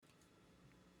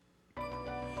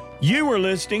You are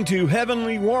listening to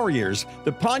Heavenly Warriors,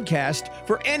 the podcast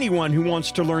for anyone who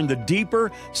wants to learn the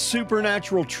deeper,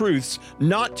 supernatural truths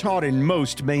not taught in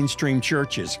most mainstream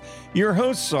churches. Your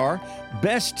hosts are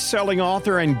best-selling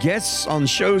author and guests on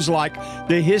shows like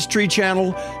the History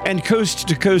Channel and Coast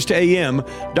to Coast AM,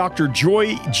 Dr.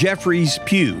 Joye Jeffries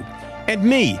Pugh, and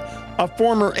me, a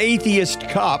former atheist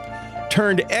cop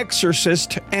turned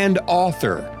exorcist and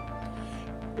author.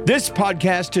 This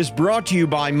podcast is brought to you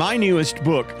by my newest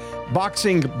book,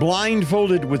 Boxing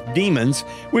Blindfolded with Demons,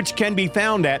 which can be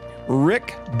found at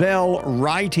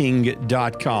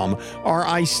rickbellwriting.com,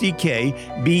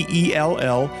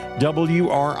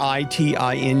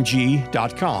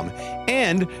 rickbellwriting.com,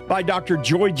 and by Dr.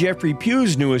 Joye Jeffries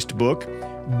Pugh's newest book,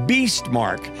 Beast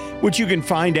Mark, which you can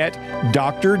find at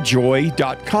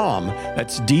drjoye.com.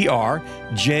 That's drjoye.com.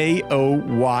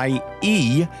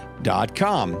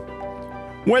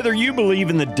 Whether you believe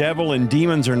in the devil and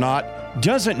demons or not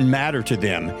doesn't matter to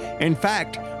them. In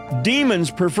fact,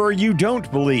 demons prefer you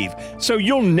don't believe, so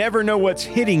you'll never know what's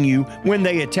hitting you when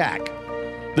they attack.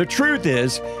 The truth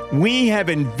is, we have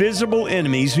invisible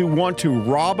enemies who want to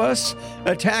rob us,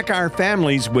 attack our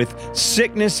families with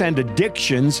sickness and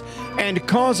addictions, and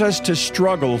cause us to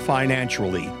struggle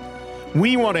financially.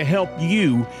 We want to help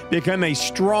you become a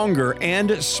stronger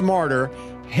and smarter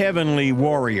heavenly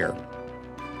warrior.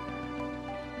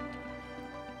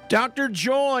 Dr.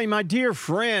 Joye, my dear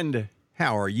friend,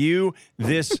 how are you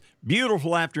this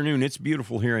beautiful afternoon? It's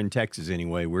beautiful here in Texas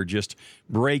anyway. We're just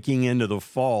breaking into the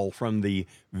fall from the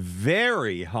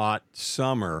very hot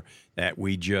summer that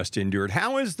we just endured.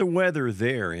 How is the weather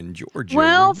there in Georgia?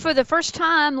 Well, for the first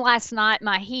time last night,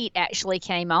 my heat actually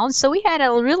came on. So we had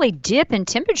a really dip in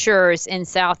temperatures in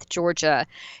South Georgia.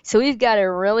 So we've got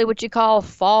a really what you call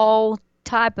fall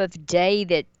type of day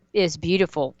that is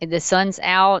beautiful. And the sun's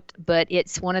out, but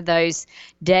it's one of those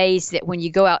days that when you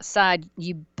go outside,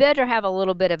 you better have a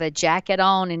little bit of a jacket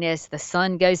on. And as the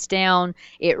sun goes down,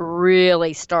 it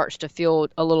really starts to feel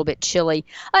a little bit chilly.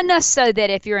 Enough so that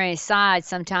if you're inside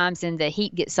sometimes and the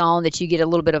heat gets on, that you get a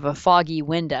little bit of a foggy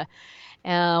window.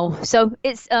 So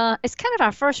it's kind of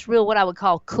our first real, what I would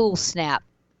call cool snap.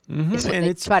 Mm-hmm. And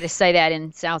it's try to say that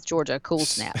in South Georgia, cool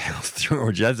snap. South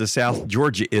Georgia, that's a South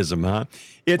Georgia-ism, huh?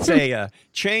 It's a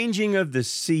changing of the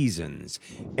seasons,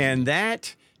 and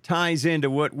that ties into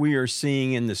what we are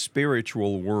seeing in the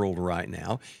spiritual world right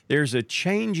now. There's a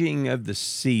changing of the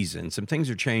seasons. Some things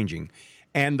are changing,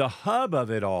 and the hub of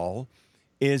it all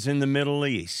is in the Middle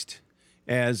East.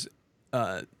 As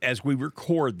we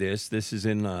record this is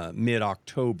in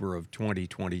mid-October of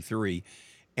 2023.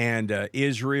 And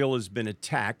Israel has been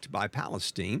attacked by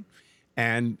Palestine,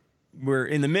 and we're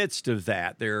in the midst of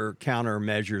that. There are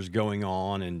countermeasures going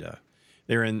on, and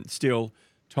they're still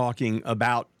talking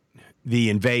about the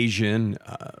invasion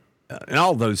and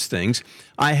all those things.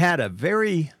 I had a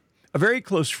very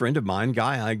close friend of mine,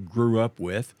 guy I grew up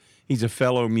with. He's a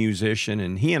fellow musician,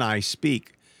 and he and I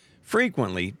speak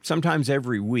frequently, sometimes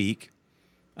every week.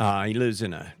 He lives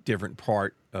in a different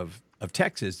part of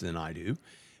Texas than I do.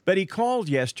 But he called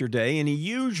yesterday, and he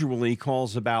usually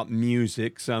calls about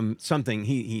music, something.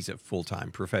 He's a full-time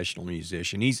professional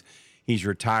musician. He's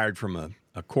retired from a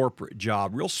corporate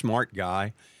job, real smart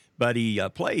guy, but he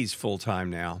plays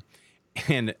full-time now.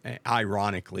 And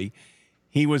ironically,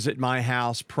 he was at my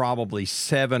house probably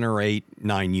 7 or 8,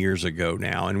 9 years ago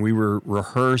now, and we were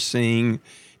rehearsing,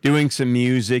 doing some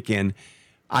music, and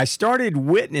I started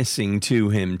witnessing to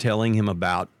him, telling him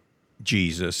about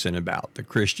Jesus and about the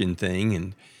Christian thing,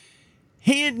 and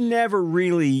he had never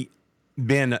really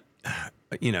been,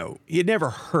 he had never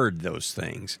heard those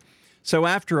things. So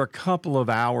after a couple of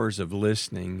hours of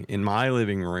listening in my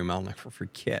living room, I'll never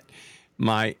forget,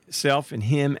 myself and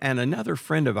him and another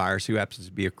friend of ours who happens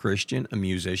to be a Christian, a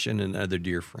musician, another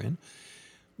dear friend,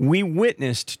 we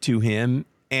witnessed to him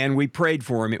and we prayed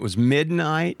for him. It was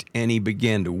midnight, and he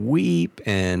began to weep,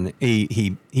 and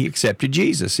he accepted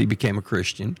Jesus. He became a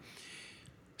Christian.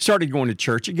 Started going to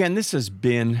church. Again, this has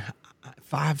been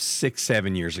 5, 6,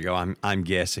 7 years ago, I'm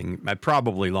guessing.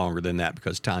 Probably longer than that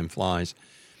because time flies.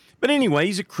 But anyway,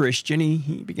 he's a Christian.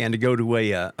 He began to go to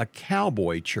a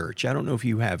cowboy church. I don't know if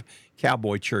you have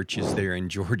cowboy churches there in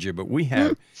Georgia, but we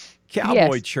have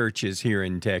cowboy churches here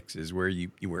in Texas where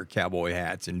you wear cowboy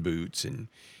hats and boots, and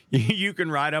you can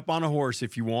ride up on a horse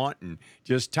if you want and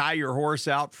just tie your horse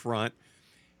out front.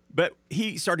 But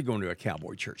he started going to a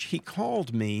cowboy church. He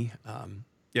called me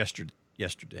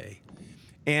yesterday,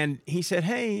 and he said,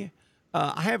 hey,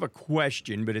 I have a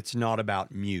question, but it's not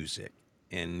about music.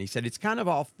 And he said, it's kind of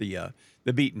off the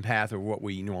beaten path of what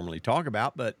we normally talk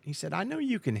about, but he said, I know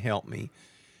you can help me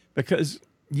because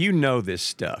you know this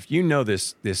stuff. You know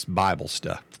this Bible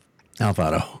stuff. I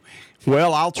thought, oh,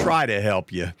 well, I'll try to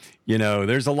help you.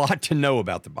 There's a lot to know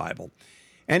about the Bible.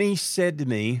 And he said to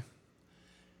me,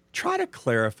 try to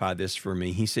clarify this for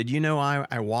me. He said,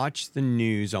 I watch the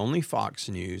news, only Fox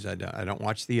News. I don't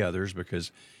watch the others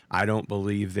because I don't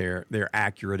believe they're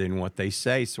accurate in what they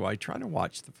say. So I try to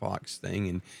watch the Fox thing.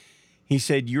 And he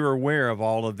said, you're aware of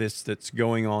all of this that's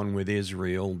going on with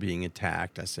Israel being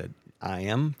attacked. I said, I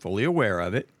am fully aware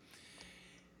of it.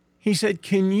 He said,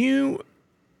 can you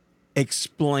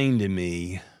explain to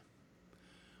me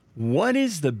what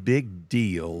is the big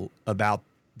deal about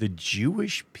the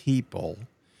Jewish people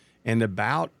and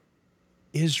about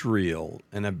Israel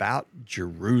and about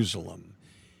Jerusalem?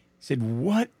 He said,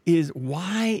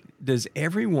 why does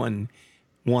everyone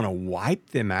want to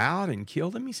wipe them out and kill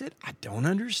them? He said, I don't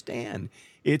understand.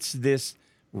 It's this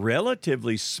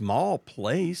relatively small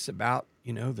place about,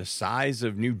 the size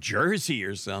of New Jersey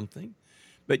or something,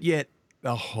 but yet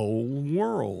the whole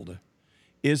world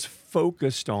is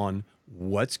focused on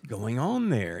what's going on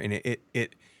there. And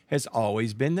it has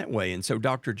always been that way. And so,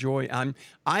 Dr. Joye,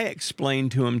 I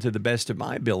explained to him to the best of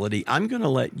my ability.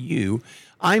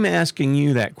 I'm asking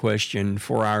you that question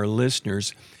for our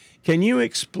listeners. Can you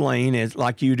explain it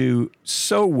like you do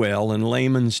so well in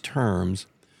layman's terms?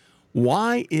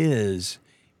 Why is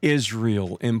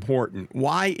Israel important?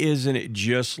 Why isn't it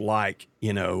just like,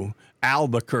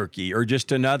 Albuquerque or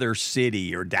just another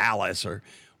city or Dallas? Or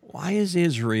why is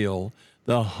Israel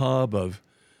the hub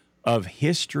of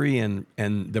history and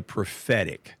the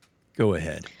prophetic? Go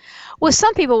ahead. Well,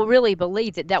 some people really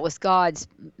believe that was God's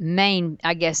main,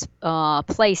 I guess,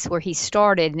 place where he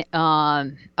started a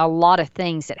lot of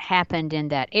things that happened in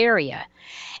that area.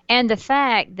 And the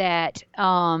fact that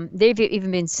there've even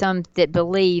been some that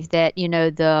believe that,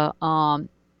 the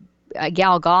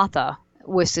Golgotha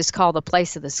was just called the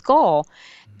place of the skull,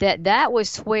 that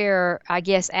was where, I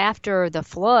guess, after the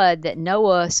flood, that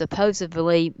Noah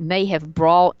supposedly may have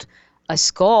brought a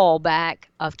skull back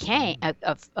of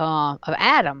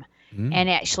Adam, and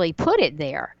actually put it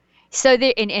there. So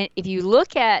and if you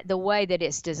look at the way that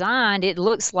it's designed, it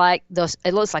looks like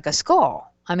a skull.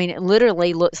 I mean, it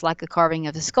literally looks like a carving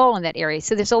of the skull in that area.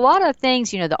 So there's a lot of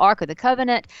things, the Ark of the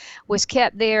Covenant was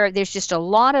kept there. There's just a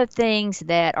lot of things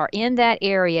that are in that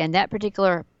area, in that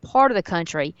particular part of the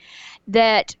country,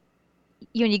 that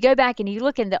when you go back and you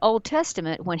look in the Old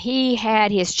Testament, when he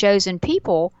had his chosen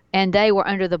people and they were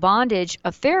under the bondage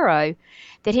of Pharaoh,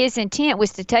 that his intent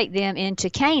was to take them into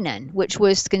Canaan, which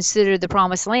was considered the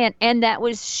promised land, and that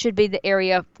should be the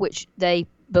area which they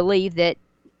believe that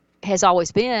has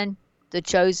always been the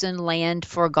chosen land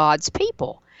for God's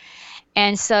people.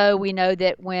 And so we know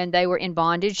that when they were in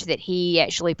bondage, that he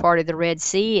actually parted the Red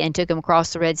Sea and took them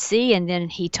across the Red Sea, and then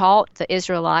he taught the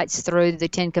Israelites through the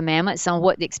Ten Commandments on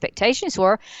what the expectations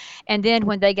were. And then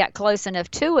when they got close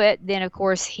enough to it, then of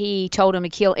course he told them to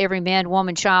kill every man,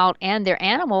 woman, child, and their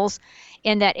animals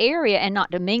in that area, and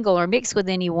not to mingle or mix with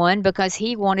anyone, because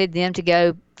he wanted them to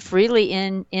go freely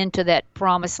into that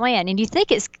promised land. And you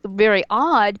think it's very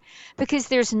odd because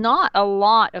there's not a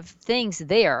lot of things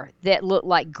there that look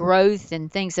like growth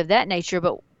and things of that nature.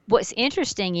 But what's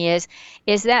interesting is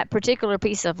that particular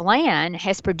piece of land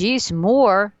has produced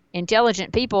more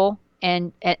intelligent people,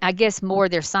 and I guess more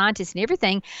their scientists and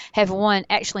everything have won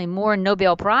actually more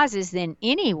Nobel Prizes than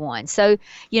anyone. So,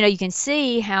 you can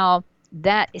see how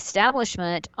that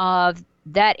establishment of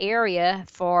that area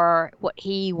for what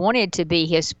he wanted to be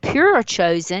his pure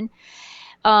chosen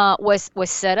was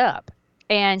set up.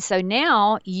 And so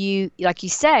now like you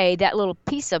say, that little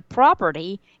piece of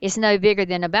property is no bigger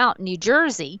than about New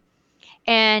Jersey.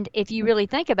 And if you really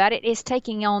think about it, it's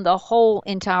taking on the whole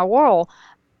entire world.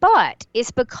 But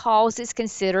it's because it's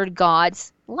considered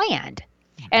God's land.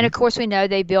 And of course, we know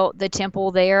they built the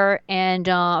temple there. And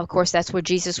of course, that's where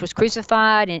Jesus was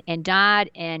crucified and died.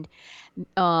 And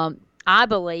I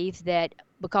believe that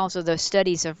because of the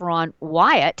studies of Ron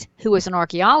Wyatt, who was an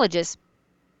archaeologist,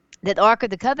 that the Ark of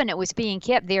the Covenant was being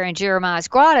kept there in Jeremiah's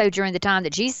grotto during the time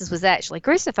that Jesus was actually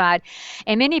crucified.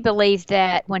 And many believe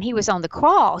that when he was on the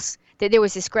cross, that there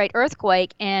was this great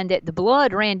earthquake and that the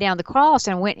blood ran down the cross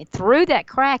and went through that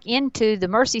crack into the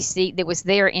mercy seat that was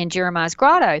there in Jeremiah's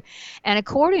grotto. And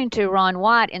according to Ron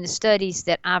White and the studies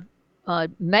that I've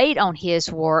made on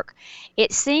his work,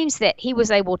 it seems that he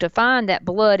was able to find that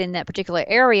blood in that particular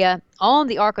area on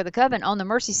the Ark of the Covenant, on the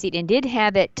mercy seat, and did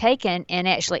have it taken and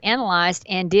actually analyzed,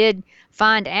 and did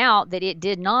find out that it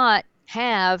did not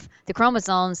have the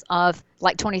chromosomes of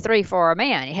like 23 for a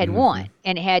man. It had one,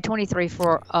 and it had 23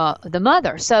 for the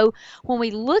mother. So when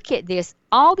we look at this,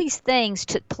 all these things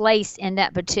took place in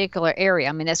that particular area.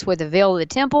 I mean, that's where the veil of the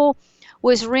temple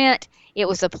was rent. It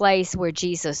was a place where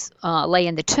Jesus lay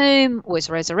in the tomb, was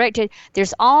resurrected.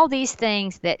 There's all these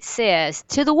things that says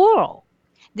to the world,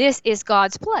 this is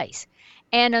God's place.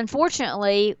 And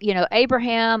unfortunately,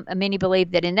 Abraham, many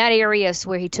believe that in that area is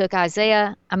where he took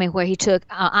where he took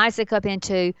Isaac up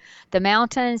into the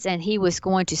mountains and he was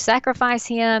going to sacrifice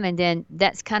him. And then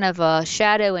that's kind of a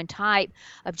shadow and type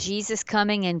of Jesus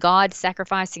coming and God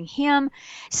sacrificing him.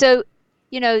 So,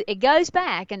 it goes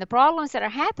back, and the problems that are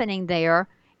happening there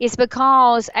is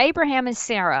because Abraham and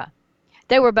Sarah,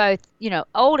 they were both,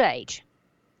 old age,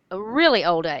 a really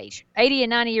old age, 80 and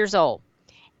 90 years old.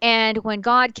 And when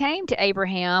God came to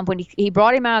Abraham, when he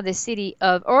brought him out of the city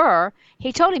of Ur,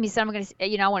 he told him, he said,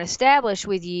 I want to establish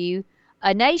with you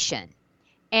a nation.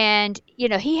 And,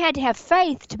 he had to have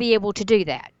faith to be able to do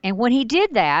that. And when he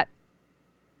did that,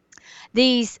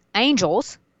 these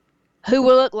angels, who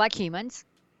will look like humans,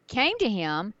 came to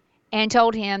him and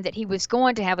told him that he was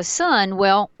going to have a son.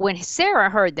 Well, when Sarah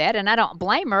heard that, and I don't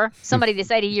blame her, somebody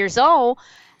that's 80 years old,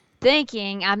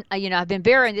 thinking, I've been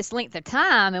bearing this length of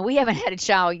time and we haven't had a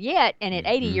child yet. And at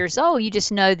 80 years old, you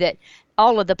just know that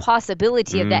all of the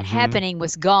possibility of that happening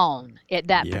was gone at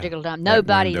that particular time.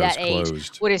 Nobody that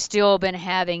age would have still been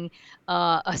having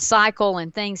a cycle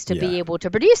and things to be able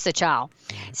to produce a child.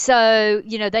 So,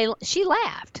 she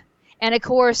laughed. And of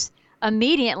course,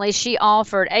 immediately she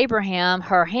offered Abraham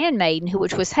her handmaiden,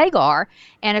 which was Hagar.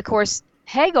 And of course,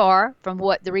 Hagar, from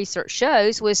what the research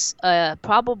shows, was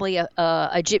probably a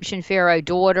Egyptian pharaoh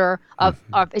daughter of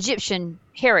Egyptian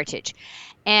heritage.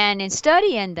 And in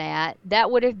studying that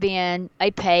would have been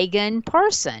a pagan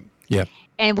person. Yep.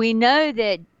 And we know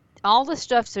that all the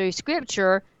stuff through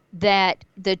Scripture that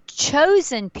the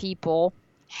chosen people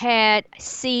had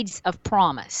seeds of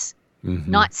promise,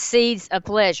 not seeds of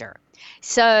pleasure.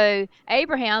 So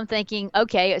Abraham thinking,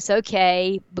 okay, it's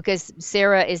okay, because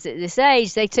Sarah is at this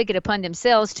age, they took it upon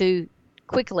themselves to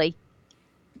quickly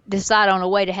decide on a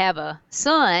way to have a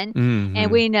son.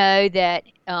 And we know that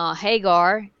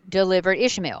Hagar delivered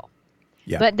Ishmael.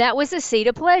 Yeah. But that was a seed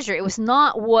of pleasure. It was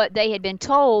not what they had been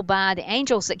told by the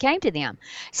angels that came to them.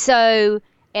 So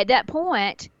at that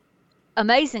point,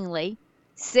 amazingly,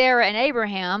 Sarah and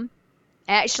Abraham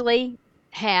actually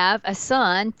have a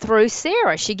son through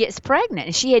Sarah. She gets pregnant,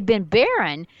 and she had been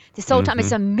barren this whole time.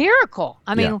 It's a miracle.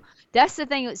 I mean, that's the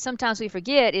thing that sometimes we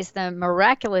forget, is the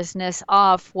miraculousness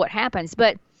of what happens.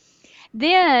 But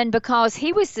then, because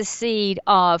he was the seed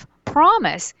of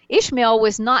promise, Ishmael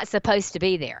was not supposed to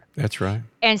be there. That's right.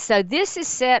 And so this has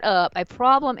set up a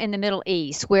problem in the Middle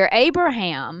East where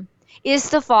Abraham is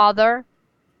the father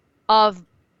of,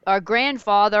 or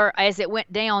grandfather, as it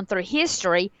went down through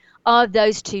history, of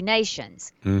those two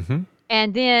nations.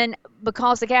 And then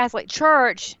because the Catholic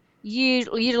Church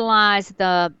utilized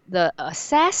the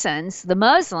assassins, the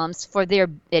Muslims, for their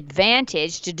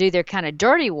advantage to do their kind of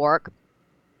dirty work,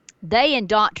 they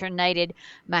indoctrinated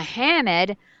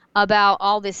Muhammad about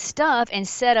all this stuff and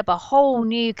set up a whole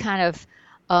new kind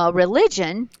of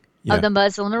religion of the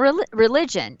Muslim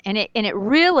religion. And it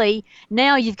really,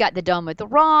 now you've got the Dome of the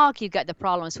Rock, you've got the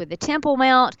problems with the Temple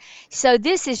Mount. So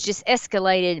this has just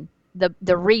escalated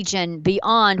the region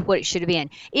beyond what it should have been.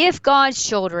 If God's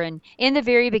children in the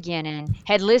very beginning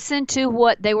had listened to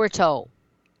what they were told,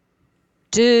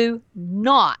 do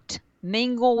not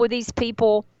mingle with these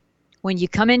people. When you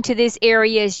come into these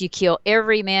areas, you kill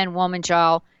every man, woman,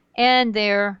 child, and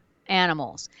their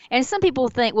animals. And some people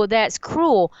think, well, that's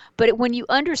cruel. But when you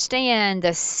understand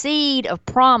the seed of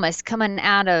promise coming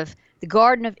out of the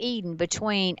Garden of Eden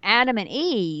between Adam and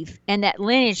Eve, and that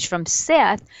lineage from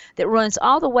Seth that runs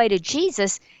all the way to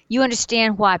Jesus, you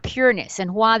understand why pureness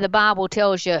and why the Bible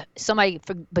tells you somebody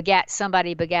begat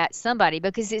somebody,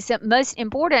 because it's most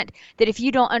important that if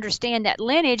you don't understand that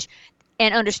lineage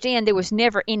and understand there was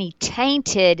never any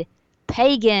tainted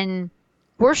pagan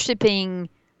worshiping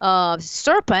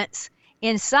serpents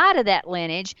inside of that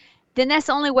lineage, then that's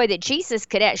the only way that Jesus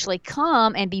could actually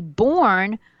come and be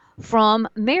born from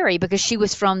Mary, because she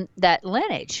was from that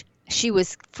lineage. She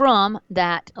was from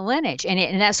that lineage.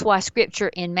 And that's why Scripture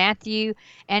in Matthew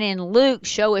and in Luke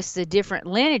show us the different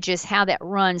lineages, how that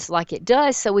runs like it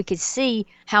does, so we could see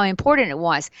how important it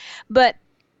was. But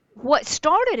what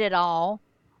started it all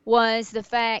was the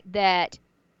fact that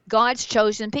God's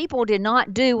chosen people did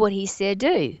not do what he said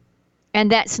do. And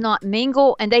that's not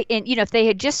mingle. And if they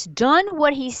had just done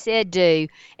what he said do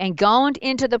and gone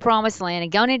into the promised land and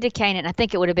gone into Canaan, I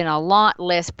think it would have been a lot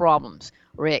less problems,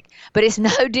 Rick. But it's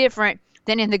no different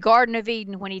than in the Garden of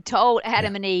Eden when he told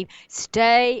Adam and Eve,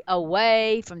 stay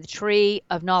away from the tree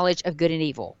of knowledge of good and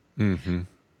evil.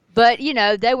 But,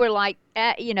 they were like,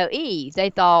 Eve. They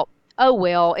thought, oh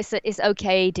well, it's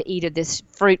okay to eat of this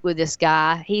fruit with this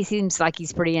guy. He seems like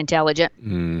he's pretty intelligent.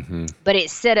 Mm-hmm. But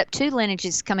it set up two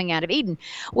lineages coming out of Eden.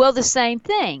 Well, the same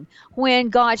thing. When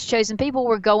God's chosen people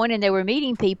were going and they were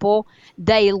meeting people,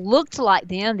 they looked like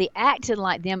them, they acted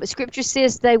like them, but Scripture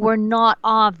says they were not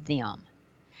of them.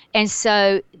 And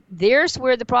so there's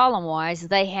where the problem was.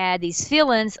 They had these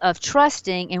feelings of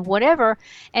trusting in whatever,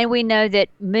 and we know that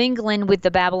mingling with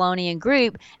the Babylonian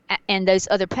group and those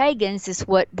other pagans is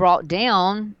what brought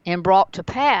down and brought to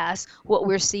pass what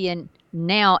we're seeing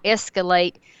now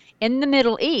escalate in the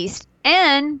Middle East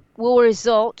and will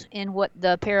result in what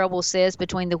the parable says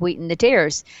between the wheat and the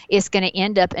tares. It's going to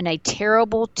end up in a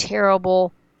terrible,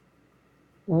 terrible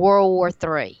World War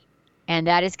III. And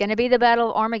that is going to be the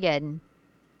Battle of Armageddon.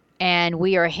 And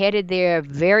we are headed there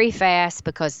very fast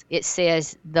because it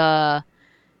says the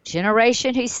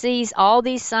generation who sees all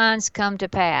these signs come to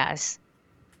pass,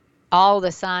 all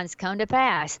the signs come to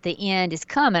pass, the end is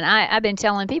coming. I've been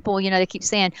telling people, they keep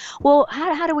saying, well,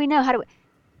 how do we know?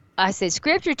 I said,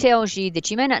 Scripture tells you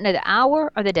that you may not know the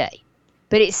hour or the day,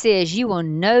 but it says you will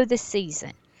know the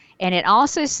season. And it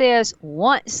also says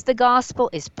once the gospel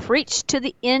is preached to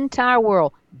the entire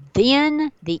world,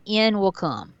 then the end will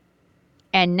come.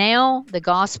 And now the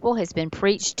gospel has been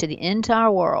preached to the entire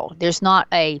world. There's not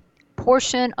a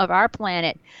portion of our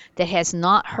planet that has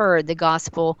not heard the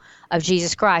gospel of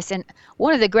Jesus Christ. And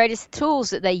one of the greatest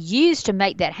tools that they use to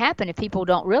make that happen, if people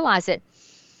don't realize it,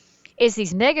 is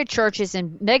these mega churches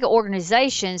and mega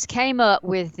organizations came up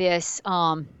with this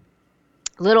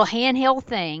little handheld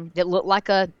thing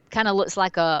that kind of looks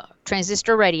like a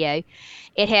transistor radio.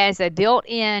 It has a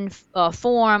built-in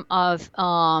form of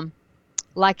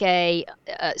like a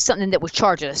something that was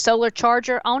charged, a solar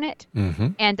charger on it. Mm-hmm.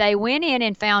 And they went in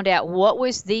and found out what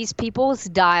was these people's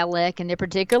dialect and their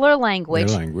particular language.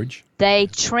 Their language. They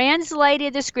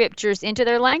translated the Scriptures into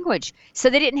their language. So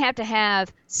they didn't have to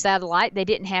have satellite. They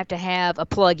didn't have to have a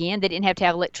plug-in. They didn't have to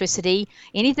have electricity,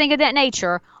 anything of that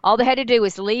nature. All they had to do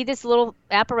was leave this little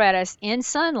apparatus in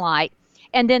sunlight,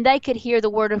 and then they could hear the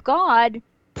Word of God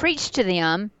preached to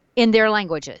them in their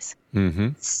languages. Mm-hmm.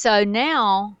 So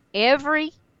now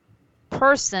every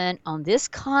person on this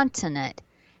continent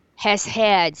has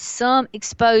had some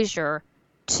exposure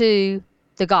to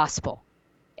the gospel.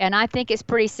 And I think it's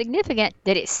pretty significant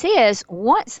that it says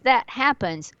once that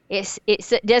happens, it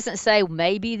doesn't say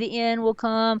maybe the end will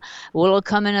come, will it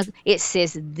come in? It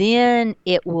says then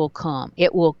it will come.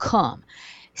 It will come.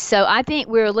 So I think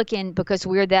we're looking, because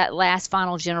we're that last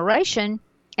final generation,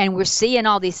 and we're seeing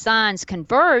all these signs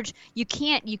converge. You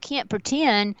can't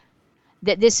pretend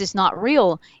that this is not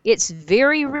real. It's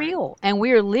very real, and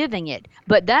we're living it.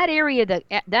 But that area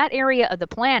of the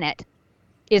planet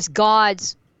is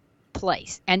God's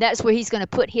place, and that's where He's going to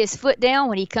put His foot down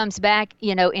when He comes back.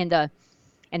 In the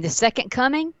second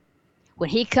coming, when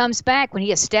He comes back, when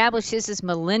He establishes His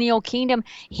millennial kingdom,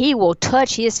 He will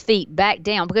touch His feet back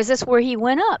down, because that's where He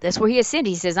went up. That's where He ascended.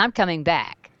 He says, "I'm coming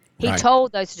back." He Right.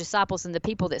 told those disciples and the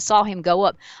people that saw Him go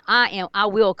up, I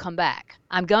will come back.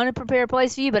 I'm going to prepare a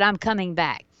place for you, but I'm coming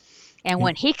back. And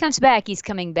when He comes back, He's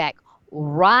coming back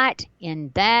right in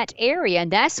that area.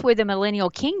 And that's where the millennial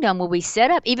kingdom will be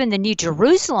set up. Even the New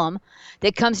Jerusalem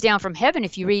that comes down from heaven,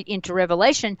 if you read into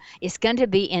Revelation, is going to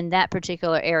be in that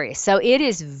particular area. So it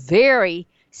is very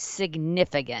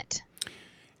significant.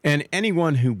 And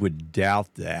anyone who would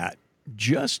doubt that,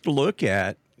 just look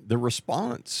at the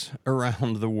response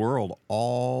around the world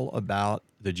all about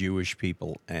the Jewish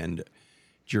people and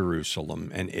Jerusalem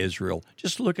and Israel.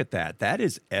 Just look at that. That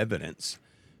is evidence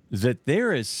that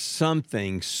there is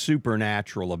something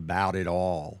supernatural about it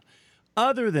all.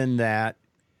 Other than that,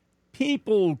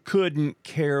 people couldn't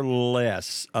care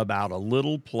less about a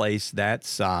little place that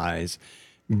size.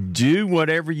 Do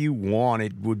whatever you want.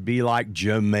 It would be like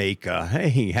Jamaica.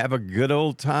 Hey, have a good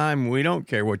old time. We don't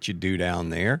care what you do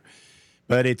down there.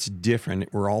 But it's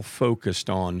different. We're all focused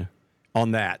on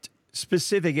that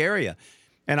specific area.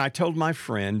 And I told my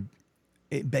friend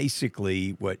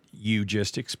basically what you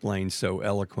just explained so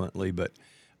eloquently, but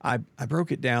I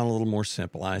broke it down a little more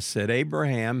simple. I said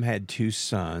Abraham had two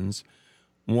sons.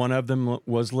 One of them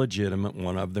was legitimate.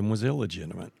 One of them was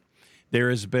illegitimate. There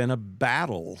has been a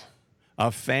battle,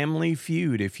 a family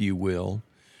feud, if you will,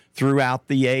 throughout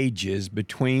the ages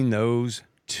between those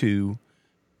two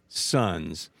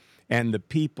sons and the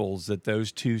peoples that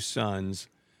those two sons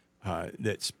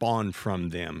that spawned from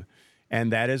them.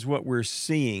 And that is what we're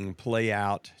seeing play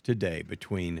out today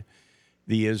between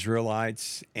the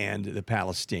Israelites and the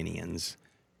Palestinians.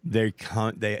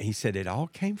 He said, it all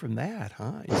came from that,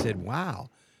 huh? He said, wow,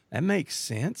 that makes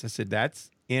sense. I said,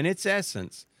 that's in its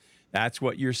essence. That's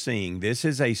what you're seeing. This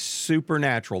is a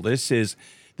supernatural. This is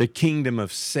the kingdom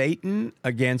of Satan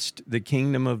against the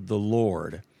kingdom of the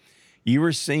Lord. You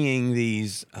are seeing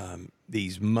these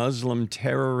Muslim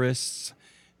terrorists,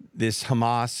 this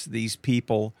Hamas, these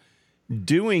people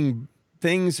doing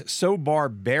things so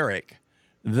barbaric.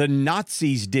 The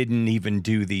Nazis didn't even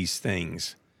do these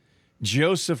things.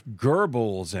 Joseph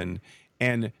Goebbels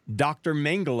and Dr.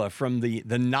 Mengele from the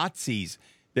Nazis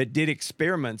that did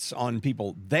experiments on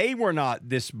people, they were not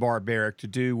this barbaric to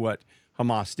do what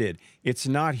Hamas did. It's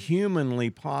not humanly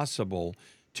possible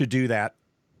to do that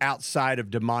outside of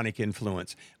demonic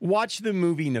influence. Watch the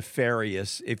movie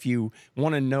Nefarious if you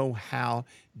want to know how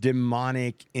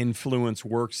demonic influence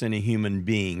works in a human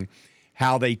being,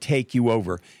 how they take you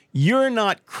over. You're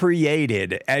not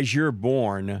created as you're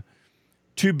born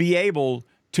to be able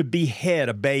to behead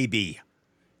a baby.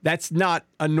 That's not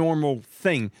a normal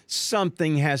thing.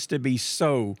 Something has to be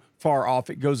so far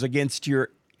off it goes against your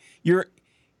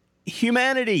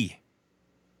humanity.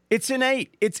 It's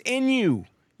innate. It's in you.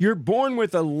 You're born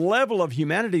with a level of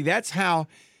humanity. That's how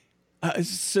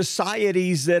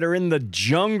societies that are in the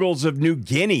jungles of New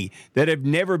Guinea that have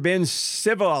never been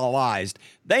civilized,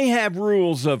 they have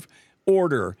rules of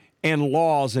order and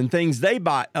laws and things they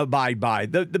abide by.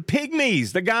 The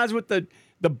pygmies, the guys with the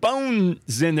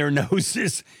bones in their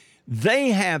noses, they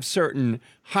have certain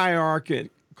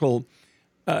hierarchical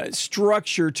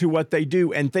structure to what they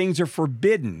do, and things are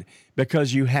forbidden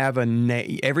because you have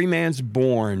every man's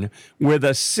born with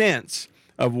a sense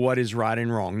of what is right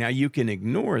and wrong. Now, you can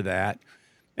ignore that,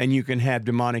 and you can have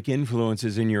demonic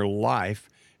influences in your life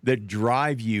that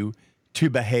drive you to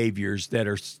behaviors that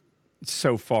are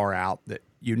so far out that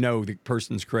you know the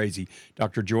person's crazy.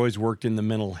 Dr. Joy's worked in the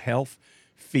mental health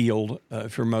field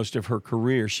for most of her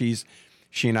career. She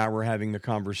and I were having the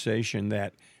conversation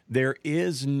that there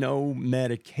is no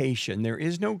medication, there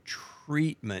is no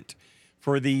treatment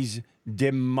for these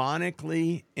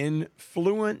demonically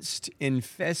influenced,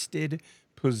 infested,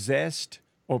 possessed,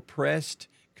 oppressed,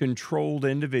 controlled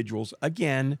individuals.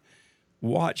 Again,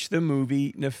 watch the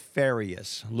movie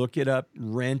Nefarious. Look it up,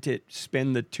 rent it,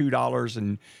 spend the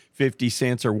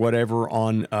 $2.50 or whatever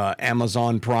on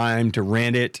Amazon Prime to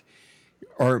rent it,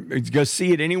 or go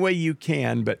see it any way you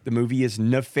can. But the movie is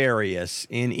Nefarious,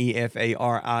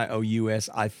 Nefarious,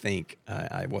 I think.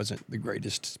 I wasn't the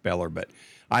greatest speller, but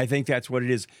I think that's what it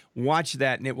is. Watch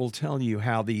that, and it will tell you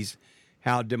how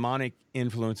demonic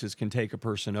influences can take a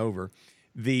person over.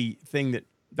 The thing that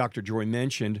Dr. Joy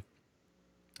mentioned,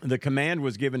 the command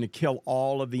was given to kill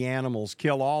all of the animals,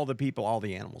 kill all the people, all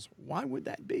the animals. Why would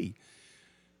that be?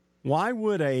 Why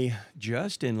would a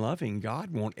just and loving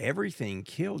God want everything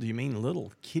killed? You mean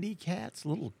little kitty cats,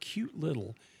 little cute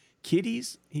little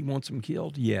kitties? He wants them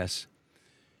killed? Yes.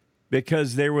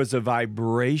 Because there was a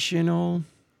vibrational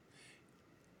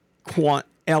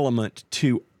element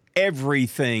to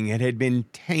everything that had been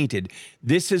tainted.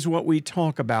 This is what we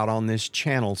talk about on this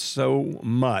channel so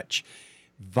much.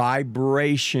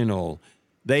 Vibrational.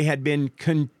 They had been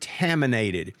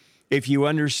contaminated. If you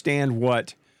understand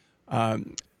what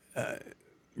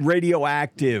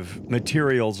radioactive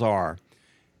materials are,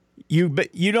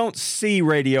 you don't see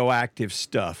radioactive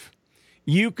stuff.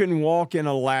 You can walk in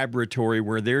a laboratory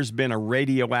where there's been a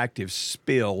radioactive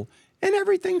spill and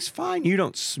everything's fine. You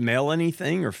don't smell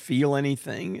anything or feel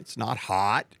anything. It's not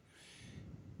hot,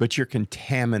 but you're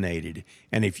contaminated.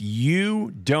 And if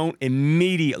you don't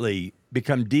immediately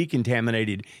become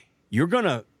decontaminated, you're going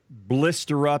to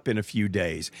blister up in a few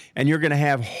days, and you're going to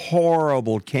have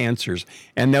horrible cancers.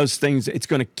 And those things, it's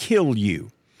going to kill you.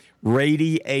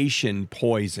 Radiation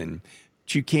poison.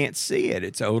 But you can't see it.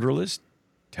 It's odorless,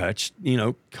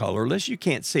 colorless. You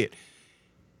can't see it.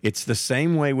 It's the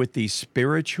same way with these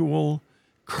spiritual,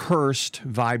 cursed,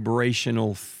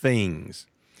 vibrational things.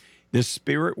 This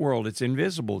spirit world, it's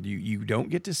invisible. You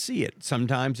don't get to see it.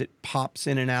 Sometimes it pops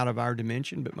in and out of our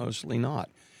dimension, but mostly not.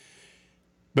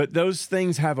 But those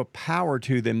things have a power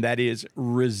to them that is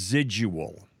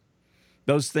residual.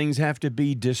 Those things have to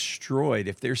be destroyed.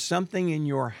 If there's something in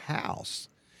your house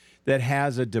that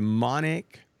has a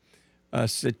demonic, a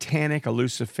satanic, a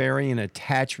Luciferian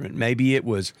attachment, maybe it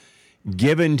was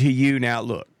given to you. Now,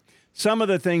 look, some of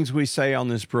the things we say on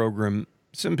this program,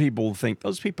 some people think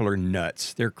those people are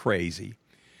nuts. They're crazy.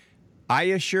 I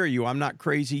assure you, I'm not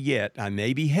crazy yet. I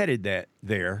may be headed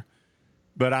there,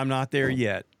 but I'm not there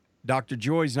yet. Dr.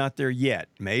 Joy's not there yet.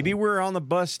 Maybe we're on the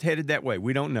bus headed that way.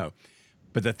 We don't know.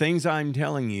 But the things I'm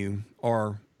telling you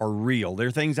are real.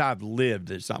 They're things I've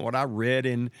lived. It's not what I read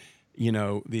in,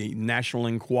 the National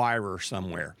Enquirer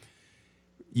somewhere.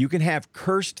 You can have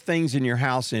cursed things in your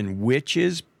house and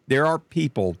witches. There are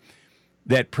people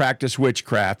that practice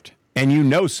witchcraft And you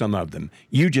know some of them.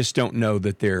 You just don't know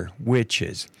that they're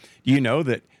witches. Do you know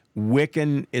that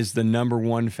Wiccan is the number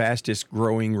one fastest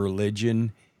growing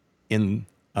religion in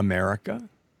America?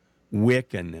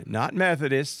 Wiccan, not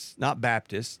Methodists, not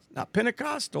Baptists, not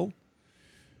Pentecostal,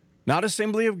 not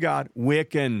Assembly of God,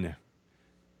 Wiccan.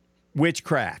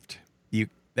 Witchcraft.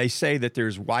 They say that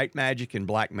there's white magic and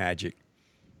black magic.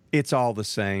 It's all the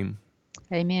same.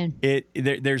 Amen.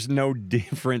 There's no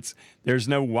difference. There's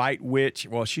no white witch.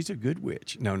 Well, she's a good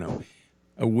witch. No.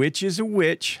 A witch is a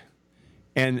witch,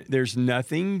 and there's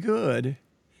nothing good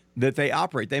that they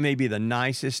operate. They may be the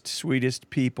nicest, sweetest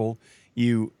people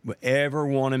you ever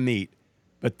want to meet,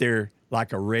 but they're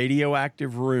like a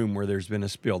radioactive room where there's been a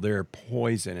spill. They're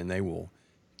poison, and they will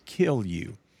kill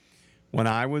you. When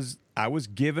I was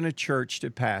given a church to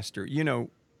pastor,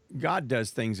 God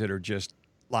does things that are just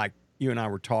like you and I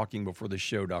were talking before the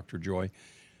show, Dr. Joy.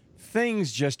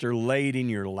 Things just are laid in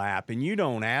your lap, and you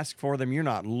don't ask for them. You're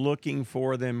not looking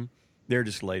for them. They're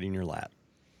just laid in your lap.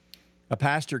 A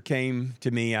pastor came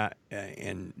to me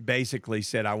and basically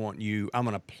said, I'm going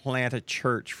to plant a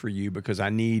church for you because I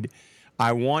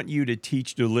want you to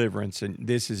teach deliverance, and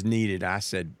this is needed. I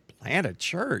said, plant a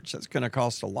church? That's going to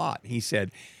cost a lot. He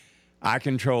said, I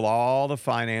control all the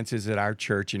finances at our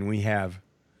church, and we have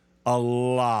a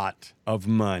lot of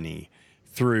money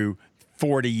through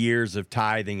 40 years of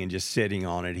tithing and just sitting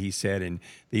on it, he said. And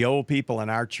the old people in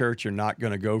our church are not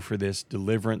going to go for this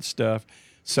deliverance stuff.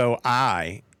 So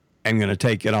I am going to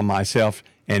take it on myself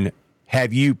and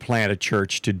have you plant a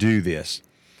church to do this.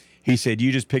 He said,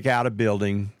 you just pick out a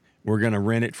building. We're going to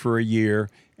rent it for a year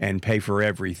and pay for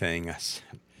everything. I said,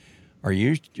 Are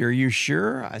you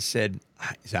sure? I said,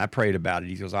 I prayed about it.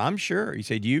 He goes, I'm sure. He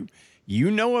said, you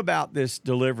know about this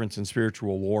deliverance and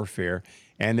spiritual warfare,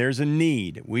 and there's a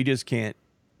need. We just can't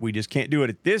do it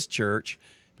at this church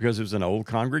because it was an old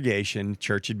congregation.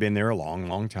 Church had been there a long,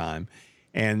 long time,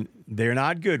 and they're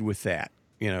not good with that.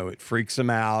 It freaks them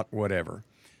out, whatever.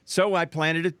 So I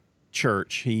planted a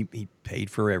church. He paid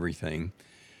for everything.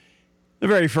 The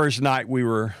very first night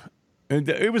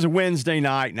it was a Wednesday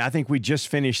night, and I think we just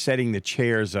finished setting the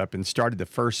chairs up and started the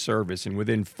first service, and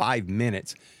within 5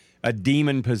 minutes, a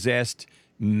demon-possessed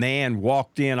man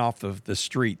walked in off of the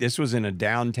street. This was in a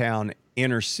downtown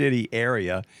inner city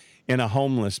area in a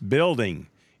homeless building,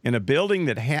 in a building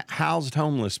that housed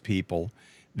homeless people.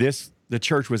 The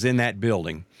church was in that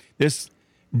building. This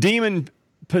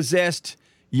demon-possessed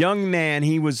young man,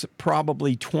 he was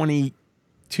probably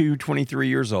 22, 23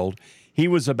 years old. He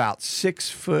was about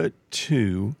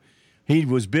 6'2". He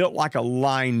was built like a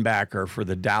linebacker for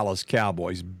the Dallas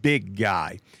Cowboys. Big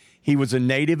guy. He was a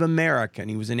Native American.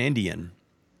 He was an Indian.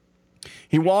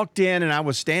 He walked in, and I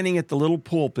was standing at the little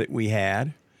pulpit we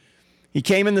had. He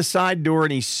came in the side door,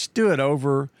 and he stood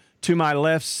over to my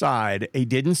left side. He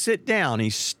didn't sit down. He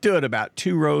stood about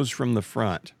 2 rows from the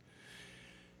front.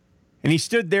 And he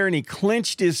stood there, and he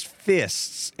clenched his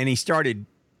fists, and he started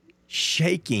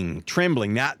shaking,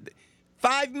 trembling. Now,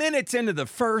 5 minutes into the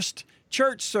first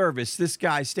church service, this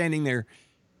guy's standing there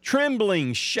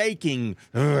trembling, shaking,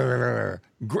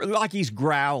 like he's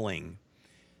growling.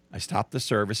 I stopped the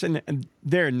service, and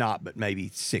there are not but maybe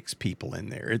 6 people in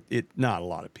there. Not a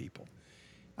lot of people.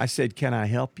 I said, can I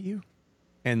help you?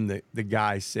 And the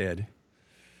guy said,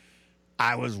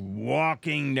 I was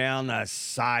walking down the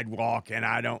sidewalk, and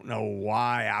I don't know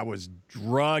why. I was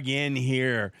drug in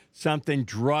here. Something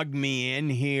drugged me in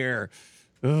here.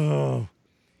 Oh.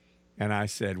 And I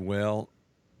said, well,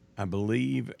 I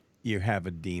believe you have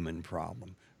a demon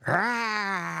problem.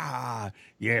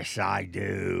 Yes, I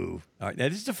do. All right, now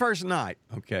this is the first night.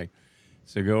 Okay.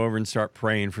 So go over and start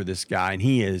praying for this guy. And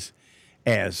he is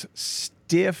as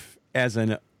stiff as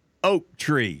an oak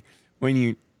tree. When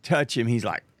you touch him,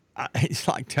 it's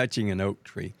like touching an oak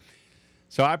tree.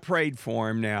 So I prayed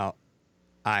for him. Now,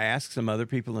 I asked some other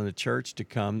people in the church to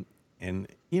come. And,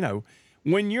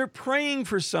 when you're praying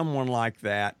for someone like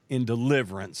that in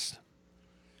deliverance,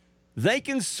 they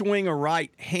can swing a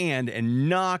right hand and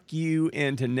knock you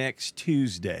into next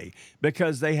Tuesday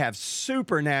because they have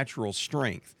supernatural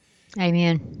strength.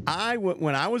 Amen.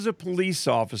 When I was a police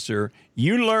officer,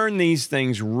 you learn these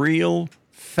things real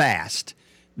fast.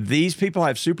 These people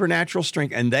have supernatural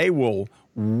strength, and they will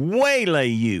waylay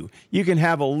you. You can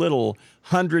have a little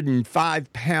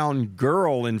 105-pound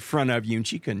girl in front of you, and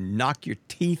she can knock your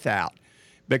teeth out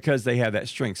because they have that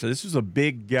strength. So this was a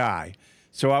big guy.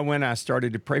 So I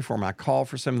started to pray for him. I called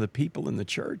for some of the people in the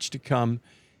church to come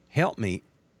help me.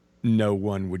 No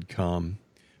one would come.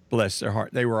 Bless their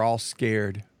heart. They were all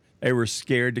scared. They were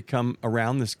scared to come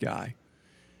around this guy.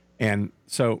 And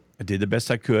so I did the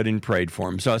best I could and prayed for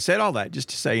him. So I said all that just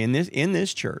to say in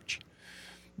this church,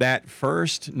 that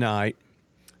first night,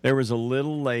 there was a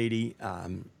little lady,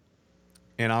 and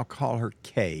I'll call her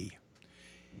Kay.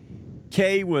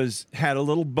 Kay had a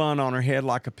little bun on her head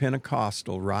like a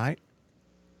Pentecostal, right?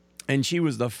 And she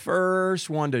was the first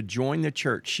one to join the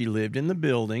church. She lived in the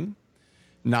building.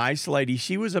 Nice lady.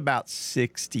 She was about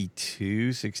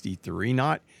 62, 63.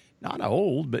 Not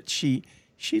old, but she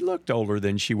looked older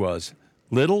than she was.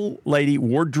 Little lady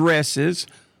wore dresses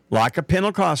like a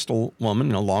Pentecostal woman,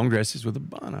 long dresses with a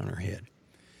bun on her head.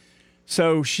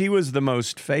 So she was the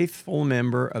most faithful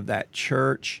member of that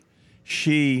church.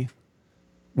 She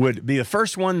would be the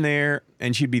first one there,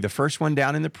 and she'd be the first one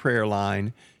down in the prayer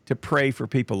line to pray for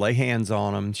people, lay hands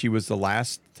on them. She was the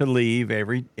last to leave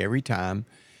every time.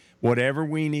 Whatever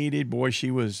we needed, boy,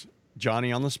 she was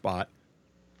Johnny on the spot.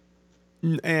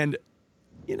 And,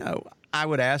 I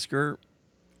would ask her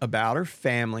about her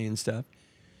family and stuff.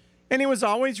 And it was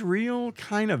always real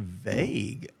kind of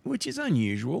vague, which is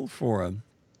unusual for a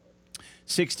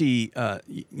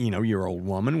 60-year-old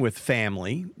woman with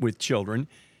family, with children.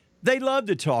 They love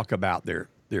to talk about their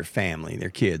family, their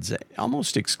kids.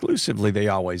 Almost exclusively, they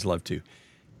always love to.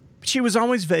 But she was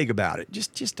always vague about it,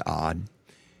 just odd.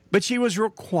 But she was real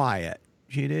quiet.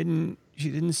 She didn't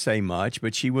say much,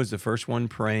 but she was the first one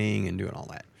praying and doing all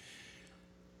that.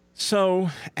 So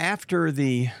after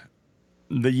the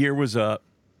year was up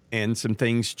and some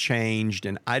things changed,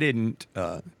 and I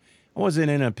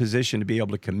wasn't in a position to be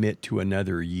able to commit to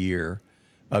another year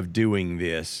of doing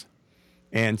this,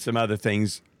 and some other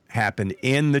things happened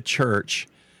in the church.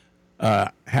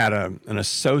 Had an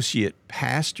associate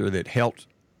pastor that helped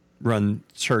run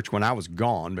church when I was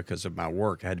gone because of my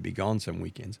work. I had to be gone some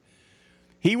weekends.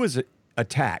 He was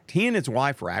attacked. He and his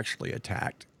wife were actually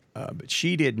attacked, but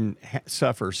she didn't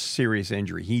suffer serious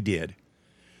injury. He did.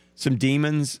 Some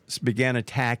demons began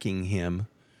attacking him.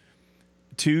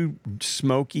 Two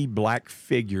smoky black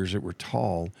figures that were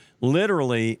tall.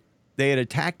 Literally, they had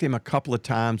attacked him a couple of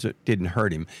times. It didn't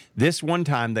hurt him. This one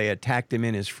time, they attacked him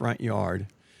in his front yard,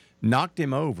 knocked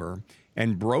him over,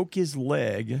 and broke his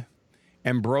leg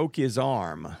and broke his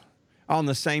arm on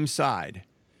the same side.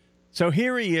 So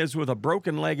here he is with a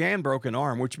broken leg and broken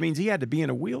arm, which means he had to be in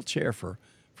a wheelchair for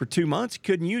 2 months.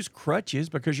 Couldn't use crutches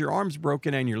because your arm's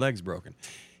broken and your leg's broken.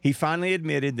 He finally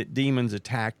admitted that demons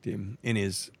attacked him in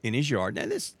his yard. Now,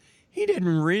 he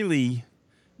didn't really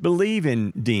believe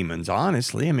in demons,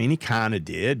 honestly. I mean, he kind of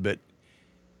did, but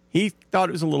he thought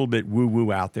it was a little bit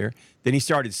woo-woo out there. Then he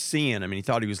started seeing them, and he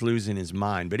thought he was losing his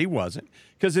mind, but he wasn't,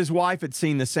 because his wife had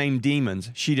seen the same demons.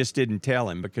 She just didn't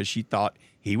tell him because she thought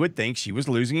he would think she was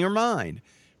losing her mind.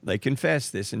 They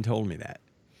confessed this and told me that.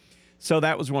 So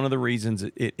that was one of the reasons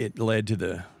it led to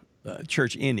the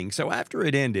church ending. So after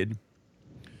it ended,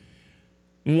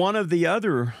 one of the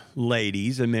other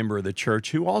ladies, a member of the church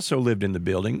who also lived in the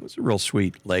building, was a real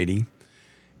sweet lady.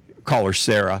 Call her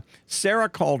Sarah. Sarah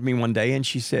called me one day and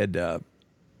she said,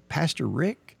 Pastor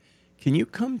Rick, can you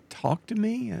come talk to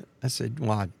me? I said,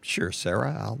 well, sure,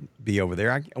 Sarah, I'll be over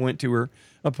there. I went to her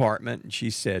apartment and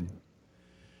she said,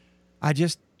 I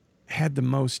just had the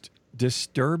most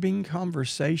disturbing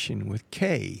conversation with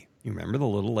Kay. You remember the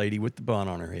little lady with the bun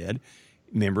on her head?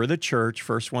 Member of the church,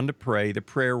 first one to pray, the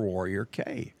prayer warrior,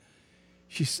 Kay.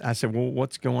 I said, well,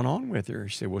 what's going on with her?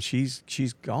 She said, well, she's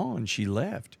gone. She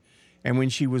left. And when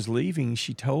she was leaving,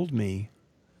 she told me,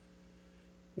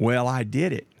 well, I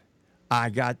did it. I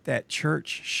got that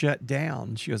church shut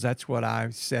down. She goes, that's what I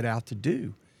set out to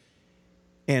do.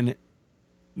 And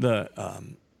the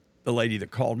lady that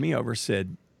called me over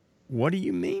said, what do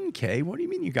you mean, Kay? What do you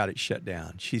mean you got it shut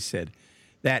down? She said,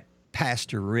 that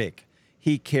Pastor Rick,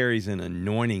 he carries an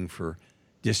anointing for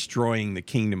destroying the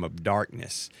kingdom of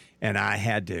darkness. And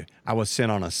I was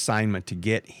sent on assignment to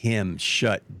get him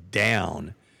shut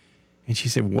down. And she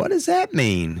said, what does that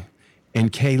mean?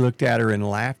 And Kay looked at her and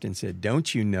laughed and said,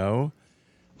 don't you know?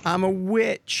 I'm a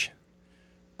witch.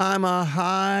 I'm a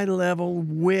high-level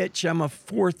witch. I'm a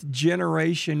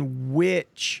fourth-generation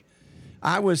witch.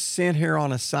 I was sent here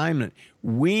on assignment.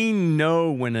 We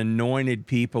know when anointed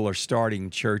people are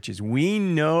starting churches. We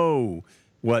know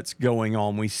what's going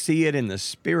on. We see it in the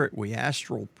spirit. We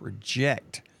astral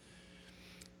project.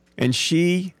 And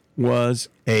she was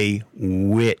a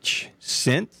witch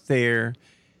sent there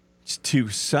to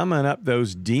summon up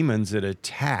those demons that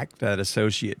attacked that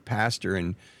associate pastor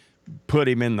and put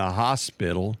him in the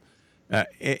hospital.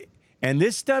 And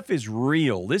this stuff is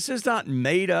real. This is not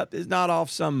made up. It's not off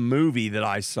some movie that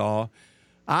I saw.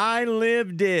 I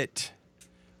lived it.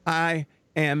 I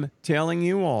am telling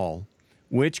you all,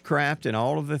 witchcraft and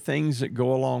all of the things that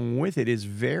go along with it is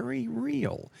very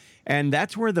real. And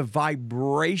that's where the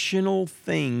vibrational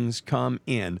things come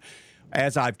in.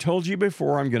 As I've told you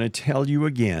before, I'm going to tell you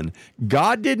again.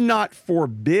 God did not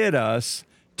forbid us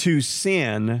to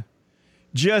sin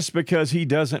just because he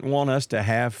doesn't want us to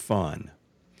have fun.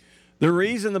 The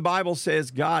reason the Bible says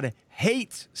God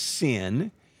hates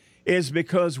sin is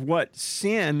because what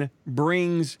sin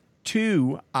brings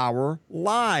to our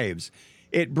lives.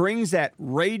 It brings that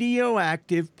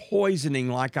radioactive poisoning,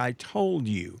 like I told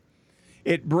you.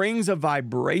 It brings a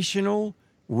vibrational,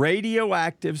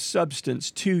 radioactive substance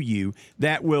to you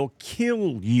that will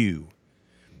kill you.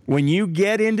 When you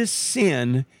get into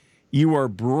sin, you are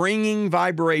bringing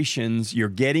vibrations, you're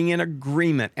getting in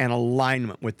agreement and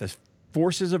alignment with the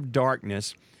forces of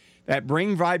darkness that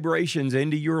bring vibrations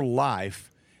into your life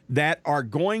that are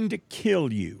going to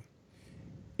kill you.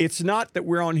 It's not that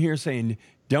we're on here saying,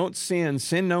 don't sin,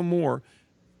 sin no more.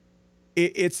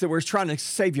 It's that we're trying to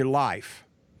save your life.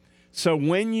 So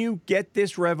when you get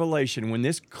this revelation, when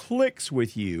this clicks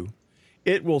with you,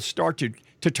 it will start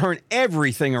to turn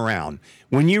everything around.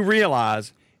 When you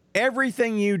realize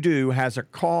everything you do has a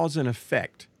cause and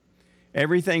effect.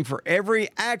 Everything for every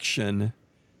action,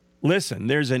 listen,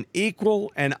 there's an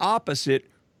equal and opposite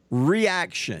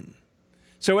reaction.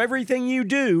 So everything you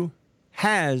do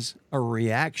has a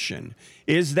reaction.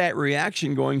 Is that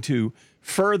reaction going to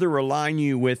further align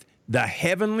you with the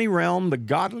heavenly realm, the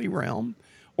godly realm?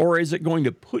 Or is it going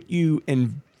to put you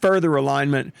in further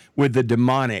alignment with the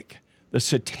demonic, the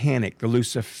satanic, the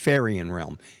Luciferian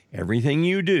realm? Everything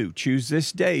you do, choose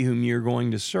this day whom you're going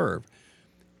to serve.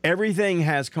 Everything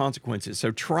has consequences.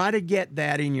 So try to get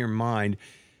that in your mind.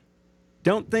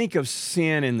 Don't think of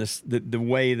sin in the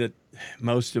way that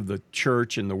most of the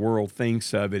church and the world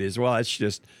thinks of it is, well, it's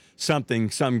just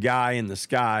something some guy in the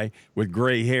sky with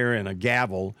gray hair and a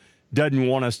gavel doesn't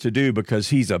want us to do because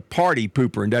he's a party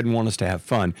pooper and doesn't want us to have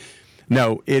fun.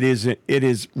 No, it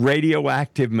is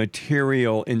radioactive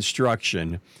material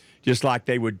instruction, just like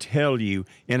they would tell you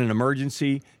in an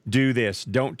emergency, do this,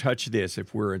 don't touch this.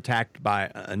 If we're attacked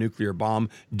by a nuclear bomb,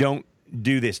 don't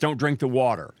do this, don't drink the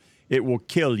water. It will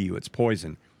kill you, it's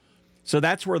poison. So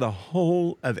that's where the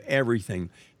whole of everything,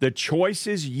 the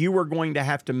choices you are going to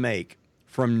have to make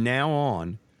from now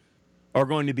on are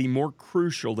going to be more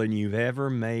crucial than you've ever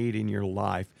made in your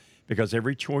life, because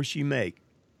every choice you make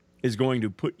is going to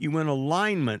put you in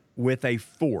alignment with a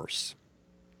force,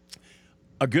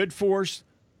 a good force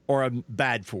or a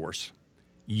bad force.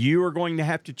 You are going to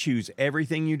have to choose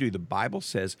everything you do. The Bible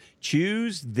says,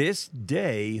 choose this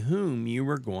day whom you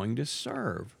are going to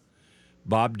serve.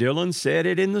 Bob Dylan said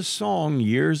it in the song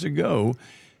years ago.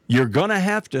 You're going to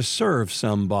have to serve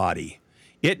somebody.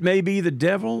 It may be the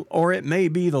devil or it may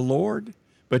be the Lord,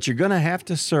 but you're going to have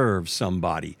to serve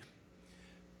somebody.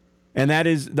 And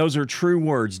those are true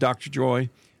words, Dr. Joy.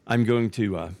 I'm going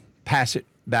to pass it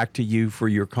back to you for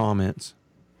your comments.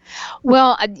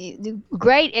 Well,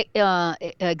 great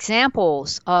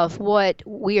examples of what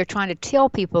we are trying to tell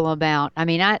people about. I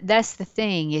mean, that's the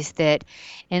thing, is that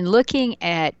in looking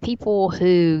at people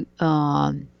who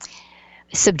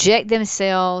subject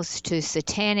themselves to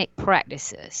satanic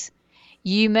practices,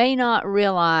 you may not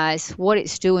realize what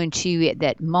it's doing to you at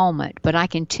that moment, but I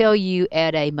can tell you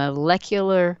at a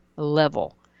molecular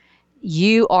level,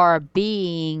 you are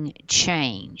being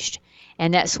changed.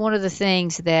 And that's one of the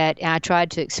things that I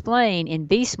tried to explain in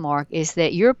Beastmark, is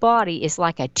that your body is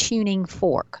like a tuning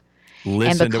fork.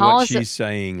 Listen to what she's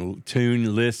saying.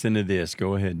 Listen to this.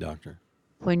 Go ahead, doctor.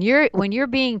 When you're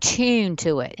being tuned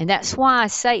to it, and that's why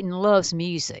Satan loves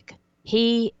music.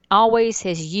 He always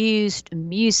has used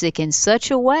music in such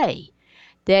a way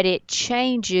that it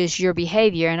changes your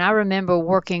behavior. And I remember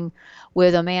working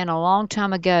with a man a long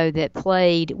time ago that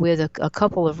played with a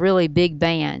couple of really big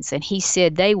bands, and he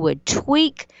said they would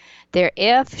tweak their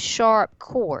F sharp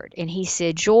chord. And he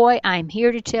said, Joy, I'm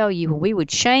here to tell you, when we would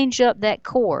change up that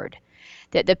chord,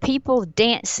 that the people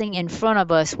dancing in front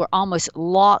of us were almost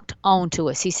locked onto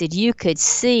us. He said you could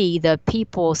see the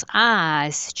people's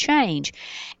eyes change.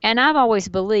 And I've always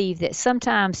believed that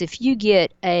sometimes if you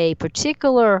get a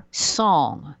particular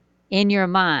song in your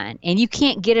mind and you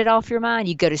can't get it off your mind,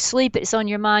 you go to sleep, it's on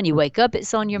your mind, you wake up,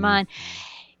 it's on your mind.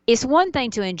 It's one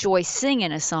thing to enjoy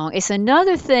singing a song. It's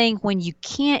another thing when you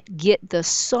can't get the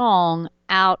song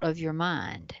out of your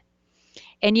mind.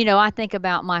 And, I think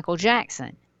about Michael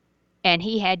Jackson. And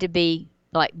he had to be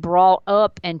like brought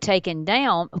up and taken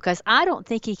down because I don't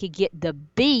think he could get the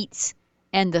beats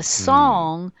and the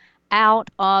song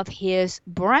out of his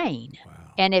brain. Wow.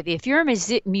 And if you're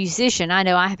a musician, I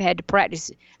know I have had to practice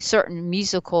certain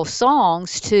musical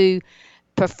songs to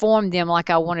perform them like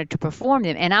I wanted to perform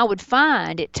them. And I would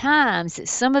find at times that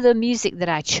some of the music that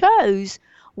I chose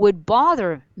would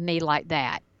bother me like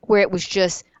that, where it was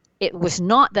just, It was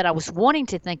not that I was wanting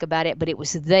to think about it, but it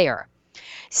was there.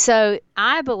 So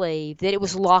I believe that it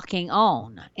was locking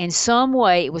on. In some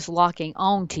way, it was locking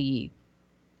on to you.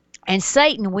 And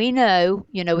Satan, we know,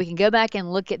 we can go back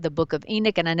and look at the book of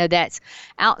Enoch, and I know that's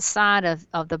outside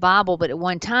of the Bible, but at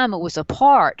one time it was a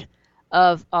part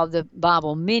of the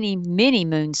Bible many, many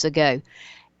moons ago.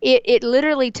 It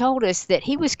literally told us that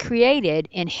he was created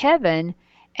in heaven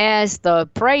as the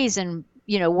praise and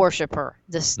worshiper,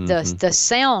 the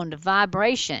sound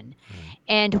vibration.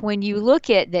 And when you look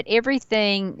at that,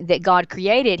 everything that God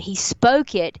created, he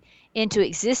spoke it into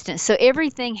existence. So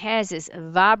everything has this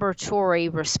vibratory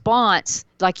response,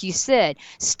 like you said,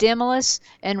 stimulus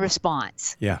and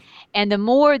response. Yeah. And the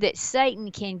more that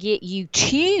Satan can get you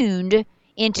tuned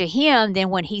into him, then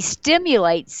when he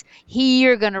stimulates,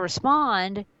 you're going to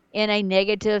respond in a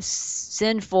negative,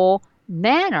 sinful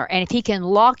manner. And if he can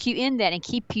lock you in that and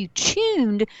keep you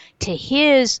tuned to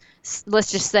his,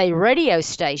 let's just say, radio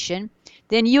station,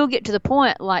 then you'll get to the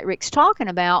point, like Rick's talking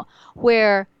about,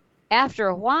 where after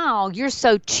a while, you're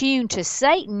so tuned to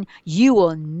Satan, you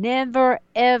will never,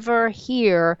 ever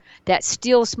hear that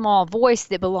still small voice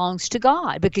that belongs to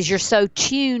God, because you're so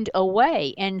tuned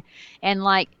away. And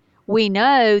like we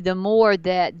know, the more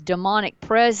that demonic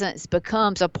presence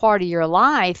becomes a part of your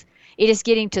life, it is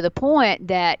getting to the point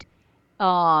that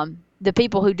the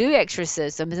people who do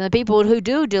exorcisms and the people who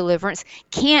do deliverance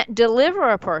can't deliver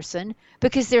a person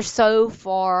because they're so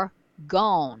far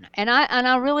gone. And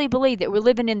I really believe that we're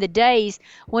living in the days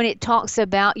when it talks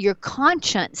about your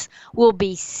conscience will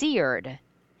be seared.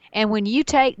 And when you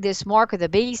take this mark of the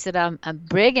beast, that I'm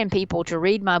begging people to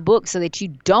read my book so that you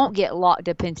don't get locked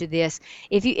up into this,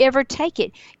 if you ever take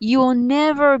it, you will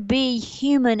never be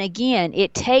human again.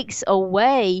 It takes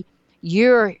away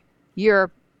your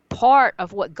part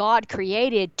of what God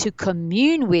created to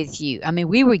commune with you. I mean,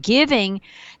 we were giving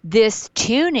this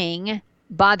tuning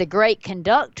by the great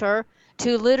conductor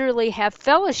to literally have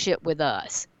fellowship with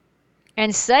us.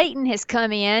 And Satan has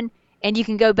come in, and you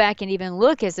can go back and even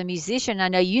look as a musician. I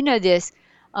know you know this,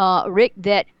 Rick,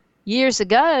 that years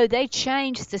ago they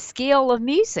changed the scale of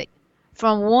music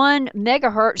from 1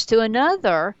 megahertz to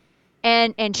another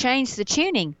and changed the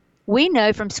tuning. We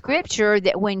know from Scripture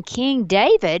that when King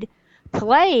David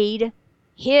played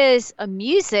his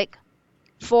music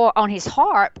on his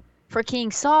harp for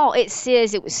King Saul, it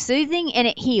says it was soothing and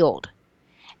it healed.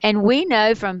 And we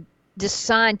know from the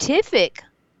scientific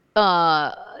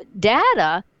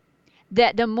data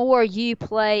that the more you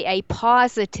play a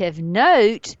positive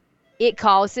note, it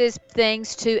causes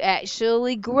things to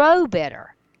actually grow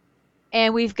better.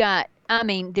 And we've got,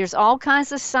 there's all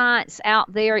kinds of science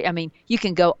out there. You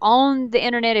can go on the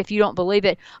internet if you don't believe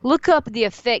it. Look up the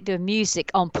effect of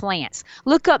music on plants.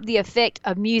 Look up the effect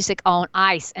of music on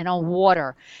ice and on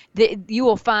water. You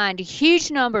will find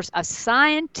huge numbers of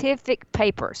scientific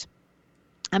papers.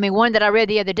 One that I read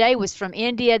the other day was from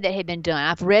India that had been done.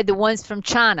 I've read the ones from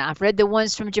China. I've read the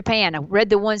ones from Japan. I've read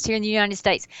the ones here in the United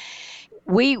States.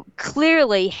 We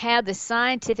clearly have the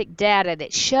scientific data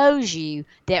that shows you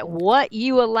that what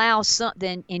you allow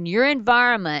something in your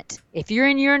environment, if you're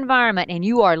in your environment and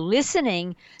you are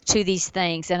listening to these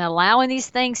things and allowing these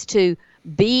things to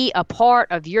be a part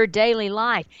of your daily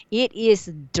life, it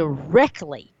is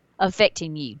directly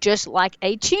affecting you, just like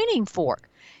a tuning fork.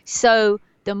 So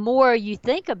the more you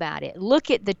think about it,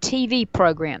 look at the TV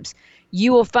programs,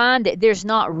 you will find that there's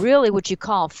not really what you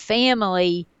call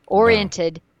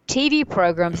family-oriented TV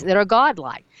programs that are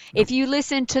godlike. If you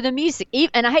listen to the music,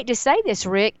 and I hate to say this,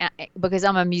 Rick, because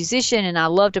I'm a musician and I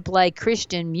love to play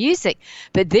Christian music,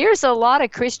 but there's a lot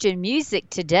of Christian music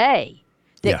today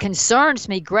that concerns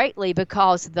me greatly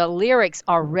because the lyrics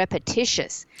are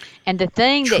repetitious. And the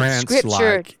thing that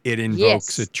Scripture... It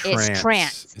invokes a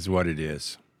trance, is what it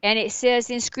is. And it says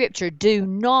in Scripture, do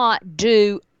not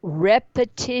do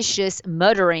repetitious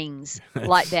mutterings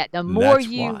like that. The more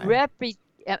you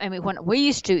when we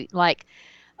used to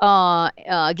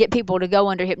get people to go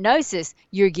under hypnosis,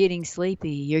 you're getting sleepy.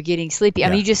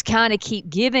 Yeah. You just kind of keep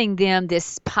giving them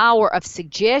this power of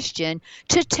suggestion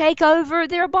to take over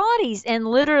their bodies and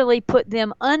literally put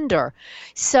them under.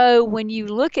 So when you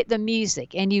look at the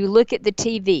music and you look at the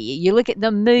TV, you look at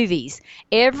the movies,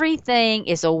 everything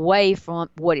is away from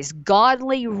what is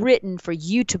godly written for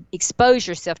you to expose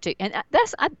yourself to. And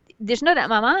there's no doubt in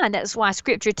my mind, that's why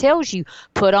Scripture tells you,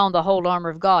 put on the whole armor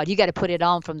of God. You got to put it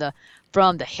on from the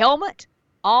helmet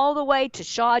all the way to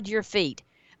shod your feet.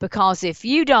 Because if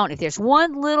there's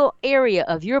one little area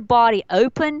of your body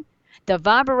open, the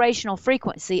vibrational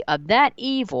frequency of that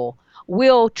evil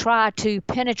will try to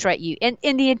penetrate you. And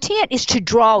the intent is to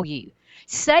draw you.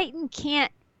 Satan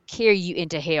can't carry you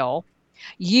into hell.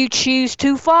 You choose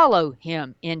to follow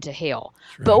him into hell.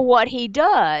 That's But right. what he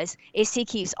does is he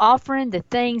keeps offering the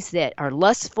things that are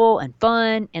lustful and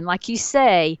fun, and like you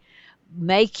say,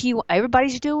 make you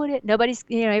everybody's doing it.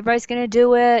 Everybody's going to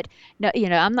do it. No,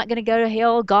 I'm not going to go to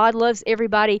hell. God loves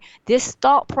everybody. This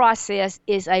thought process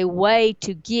is a way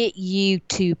to get you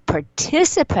to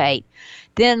participate,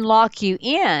 then lock you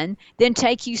in, then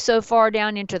take you so far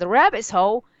down into the rabbit's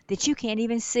hole that you can't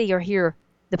even see or hear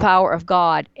the power of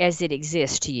God as it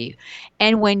exists to you.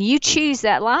 And when you choose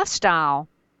that lifestyle,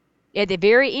 at the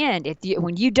very end,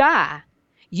 when you die,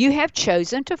 you have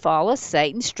chosen to follow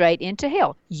Satan straight into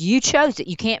hell. You chose it.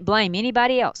 You can't blame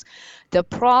anybody else. The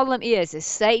problem is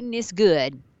Satan is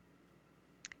good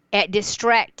at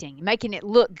distracting, making it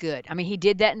look good. I mean, he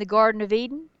did that in the Garden of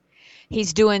Eden.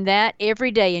 He's doing that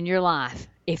every day in your life.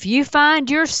 If you find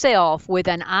yourself with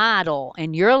an idol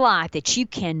in your life that you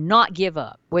cannot give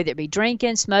up, whether it be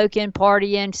drinking, smoking,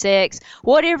 partying, sex,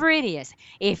 whatever it is,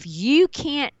 if you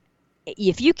can't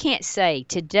say,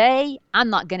 today I'm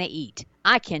not going to eat,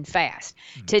 I can fast.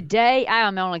 Today I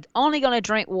am only going to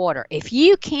drink water. If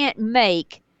you can't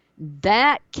make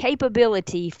that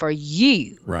capability for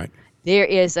you, Right. there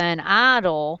is an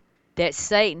idol that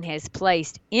Satan has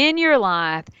placed in your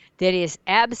life that is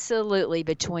absolutely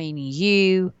between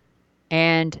you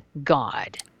and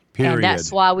God. And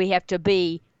that's Period. why we have to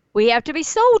be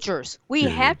soldiers. We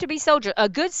have Period. to be soldiers. A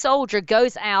good soldier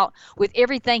goes out with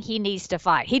everything he needs to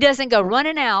fight. He doesn't go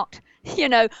running out,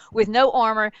 with no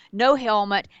armor, no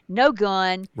helmet, no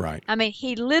gun. Right. I mean,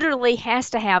 he literally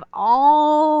has to have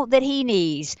all that he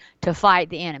needs to fight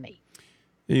the enemy.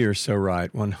 You're so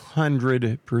right.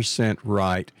 100%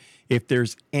 right. If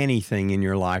there's anything in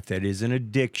your life that is an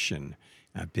addiction,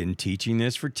 I've been teaching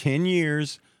this for 10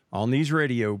 years on these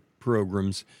radio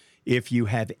programs. If you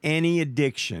have any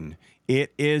addiction,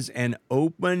 it is an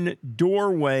open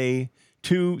doorway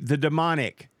to the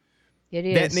demonic. It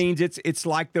That is. means it's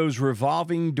like those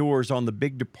revolving doors on the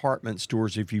big department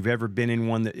stores. If you've ever been in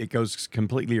one that it goes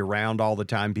completely around all the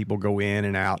time, people go in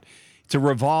and out. It's a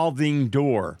revolving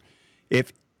door.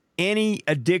 If any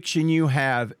addiction you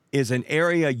have is an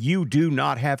area you do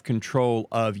not have control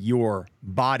of your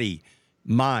body,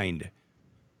 mind,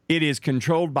 it is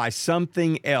controlled by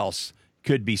something else.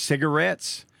 Could be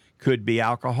cigarettes, could be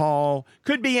alcohol,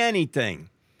 could be anything.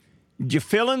 You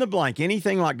fill in the blank.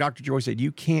 Anything, like Dr. Joy said,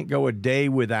 you can't go a day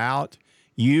without.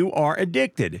 You are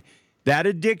addicted. That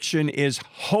addiction is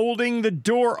holding the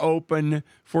door open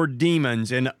for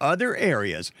demons in other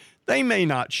areas. They may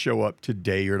not show up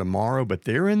today or tomorrow, but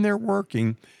they're in there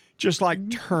working, just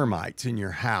like termites in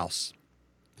your house.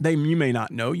 You may not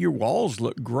know your walls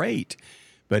look great,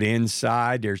 but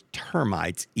inside there's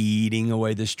termites eating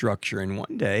away the structure. And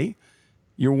one day,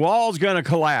 your wall's going to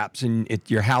collapse and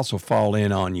your house will fall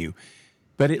in on you.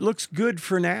 But it looks good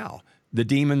for now. The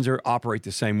demons operate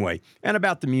the same way. And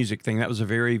about the music thing, that was a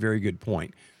very, very good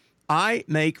point. I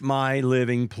make my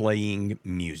living playing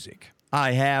music.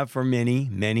 I have for many,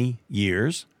 many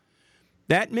years.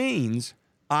 That means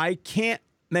I can't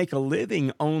make a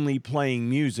living only playing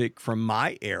music from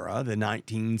my era, the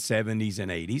 1970s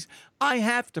and 80s. I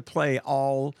have to play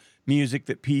all music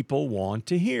that people want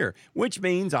to hear, which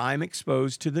means I'm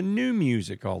exposed to the new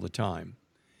music all the time.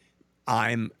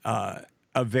 I'm a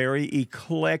very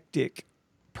eclectic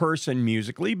person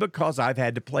musically because I've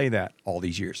had to play that all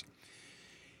these years.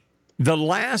 The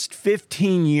last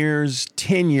 15 years,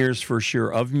 10 years for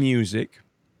sure, of music,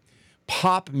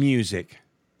 pop music,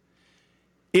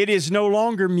 it is no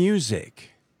longer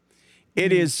music.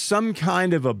 It is some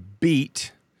kind of a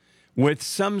beat with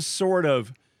some sort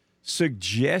of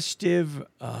suggestive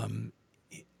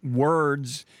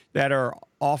words that are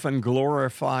often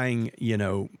glorifying,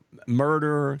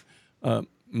 murder,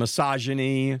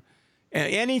 misogyny,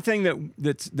 anything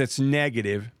that's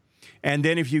negative. And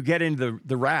then if you get into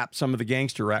the rap, some of the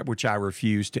gangster rap, which I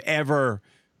refuse to ever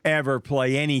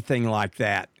play anything like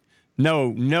that.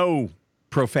 No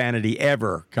profanity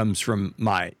ever comes from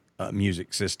my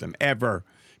music system, ever,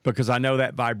 because I know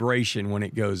that vibration when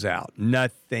it goes out.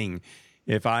 Nothing.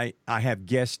 If I have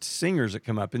guest singers that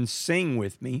come up and sing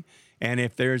with me, and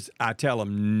if I tell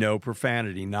them no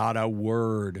profanity, not a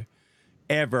word,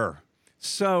 ever.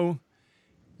 So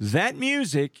that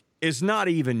music is not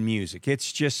even music.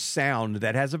 It's just sound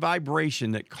that has a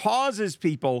vibration that causes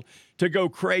people to go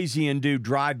crazy and do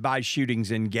drive-by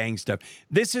shootings and gang stuff.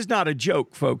 This is not a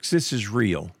joke, folks. This is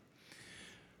real.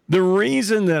 The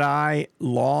reason that I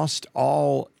lost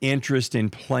all interest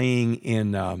in playing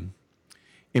in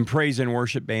praise and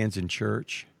worship bands in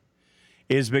church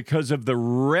is because of the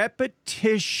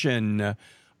repetition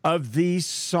of these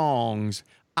songs.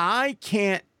 I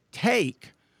can't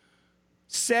take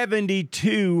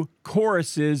 72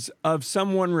 choruses of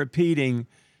someone repeating,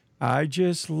 I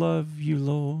just love you,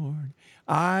 Lord.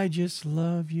 I just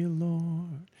love you,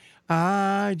 Lord.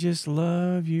 I just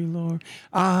love you, Lord.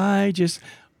 I just,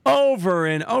 over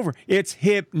and over. It's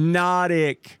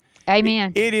hypnotic.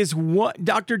 Amen. It is what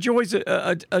Dr. Joy's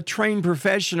a trained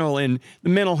professional in the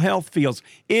mental health fields.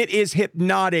 It is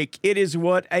hypnotic. It is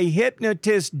what a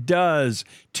hypnotist does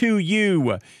to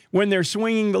you when they're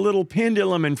swinging the little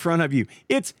pendulum in front of you.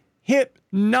 It's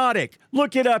hypnotic.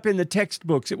 Look it up in the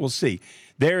textbooks. It will see.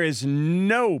 There is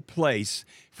no place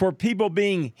for people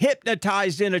being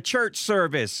hypnotized in a church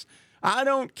service. I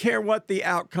don't care what the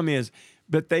outcome is,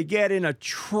 but they get in a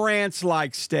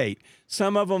trance-like state.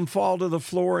 Some of them fall to the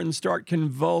floor and start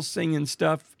convulsing and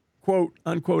stuff, quote,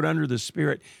 unquote, under the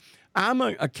Spirit. I'm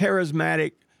a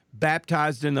charismatic,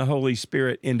 baptized in the Holy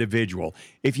Spirit individual.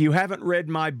 If you haven't read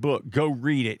my book, go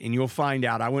read it, and you'll find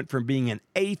out I went from being an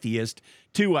atheist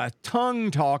to a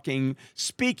tongue-talking,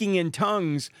 speaking in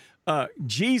tongues,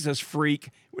 Jesus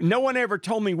freak. No one ever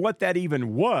told me what that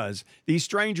even was. These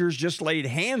strangers just laid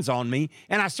hands on me,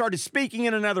 and I started speaking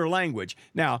in another language.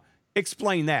 Now,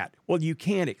 explain that. Well, you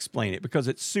can't explain it because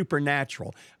it's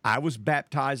supernatural. I was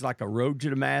baptized like a road to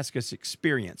Damascus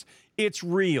experience. It's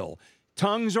real.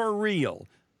 Tongues are real.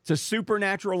 It's a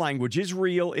supernatural language. It's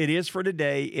real. It is for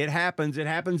today. It happens. It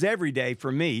happens every day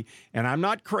for me. And I'm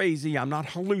not crazy. I'm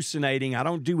not hallucinating. I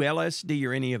don't do LSD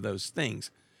or any of those things.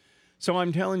 So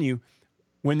I'm telling you,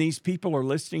 when these people are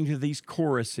listening to these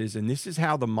choruses, and this is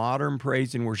how the modern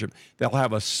praise and worship, they'll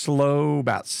have a slow,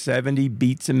 about 70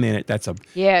 beats a minute. That's a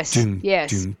yes, doom, yes,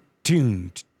 doom,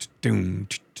 doom, doom,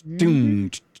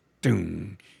 doom,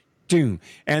 doom, doom.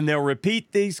 And they'll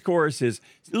repeat these choruses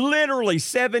literally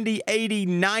 70, 80,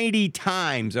 90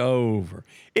 times over.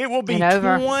 It will be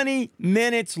 20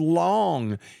 minutes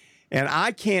long. And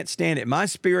I can't stand it. My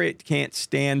spirit can't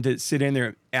stand to sit in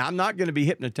there. I'm not going to be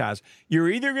hypnotized. You're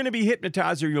either going to be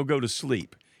hypnotized or you'll go to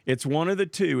sleep. It's one of the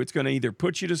two. It's going to either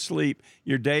put you to sleep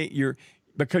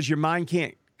because your mind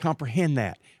can't comprehend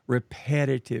that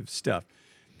repetitive stuff.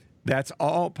 That's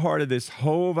all part of this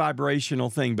whole vibrational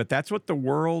thing. But that's what the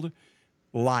world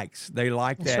likes. They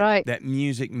like that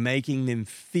music making them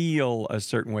feel a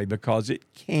certain way because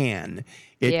it can.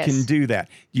 It can do that.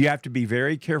 You have to be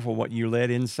very careful what you let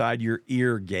inside your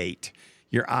ear gate,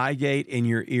 your eye gate and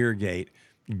your ear gate.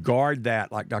 Guard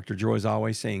that, like Dr. Joy is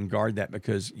always saying, guard that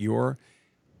because your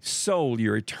soul,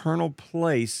 your eternal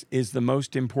place is the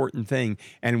most important thing.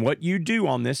 And what you do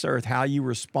on this earth, how you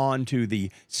respond to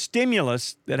the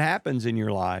stimulus that happens in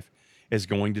your life is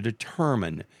going to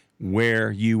determine where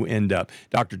you end up.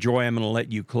 Dr. Joy, I'm going to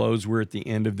let you close. We're at the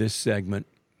end of this segment.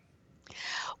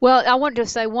 Well, I want to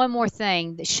say one more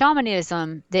thing. The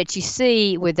shamanism that you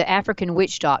see with the African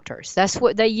witch doctors, that's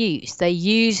what they use. They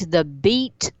use the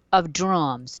beat of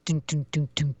drums dun, dun, dun,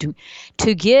 dun, dun,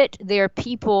 to get their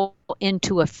people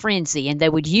into a frenzy. And they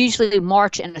would usually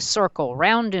march in a circle,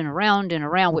 round and around and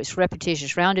around, which is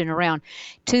repetitious, round and around,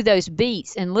 to those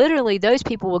beats. And literally, those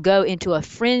people will go into a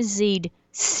frenzied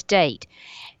state.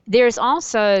 There's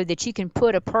also that you can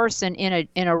put a person in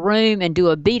a room and do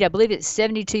a beat. I believe it's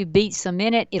 72 beats a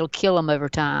minute. It'll kill them over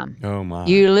time. Oh my!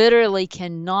 You literally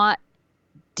cannot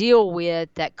deal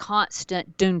with that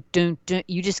constant doom doom doom.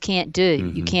 You just can't do.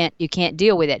 Mm-hmm. You can't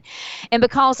deal with it. And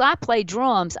because I play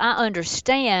drums, I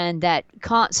understand that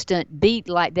constant beat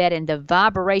like that and the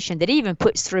vibration that even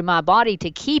puts through my body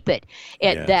to keep it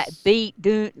at that beat,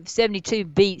 72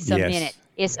 beats a minute.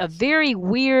 It's a very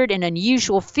weird and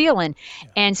unusual feeling.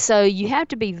 And so you have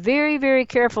to be very, very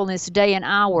careful in this day and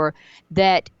hour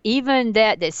that even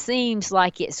that seems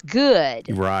like it's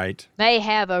good may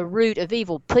have a root of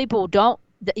evil. People do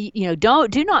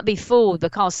not be fooled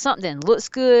because something looks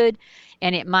good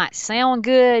and it might sound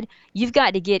good. You've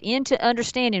got to get into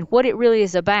understanding what it really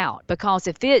is about, because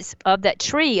if it's of that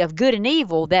tree of good and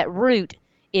evil, that root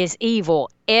is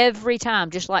evil every time,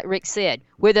 just like Rick said,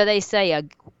 whether they say a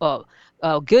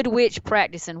good witch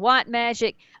practicing white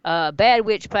magic, bad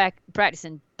witch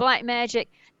practicing black magic,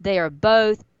 they are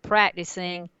both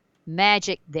practicing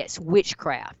magic that's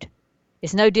witchcraft.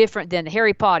 It's no different than the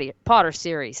Harry Potter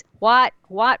series. White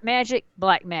magic,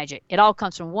 black magic. It all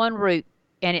comes from one root,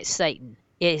 and it's Satan.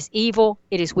 It is evil.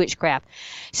 It is witchcraft.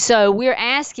 So we're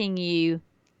asking you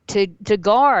to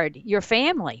guard your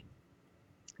family,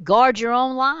 guard your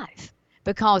own life.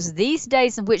 Because these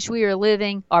days in which we are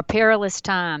living are perilous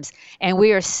times, and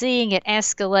we are seeing it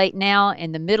escalate now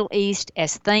in the Middle East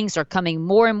as things are coming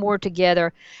more and more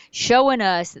together, showing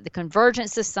us that the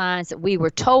convergence of signs that we were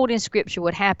told in Scripture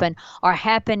would happen are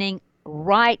happening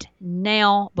right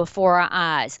now before our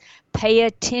eyes. Pay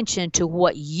attention to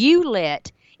what you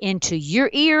let into your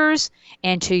ears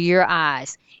and to your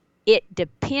eyes. It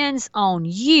depends on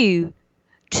you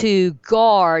to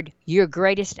guard your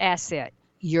greatest asset,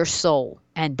 your soul.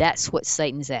 And that's what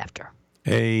Satan's after.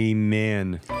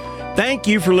 Amen. Thank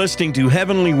you for listening to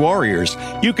Heavenly Warriors.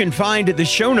 You can find the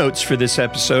show notes for this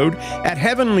episode at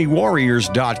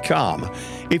heavenlywarriors.com.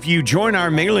 If you join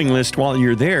our mailing list while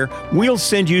you're there, we'll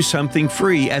send you something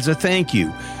free as a thank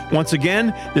you. Once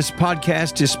again, this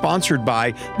podcast is sponsored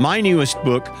by my newest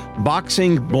book,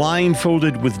 Boxing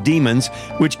Blindfolded with Demons,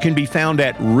 which can be found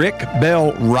at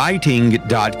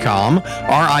rickbellwriting.com,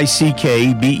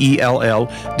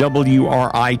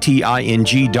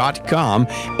 rickbellwriting.com,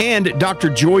 and Dr.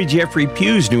 Joy Jeffrey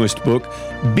Pugh's newest book,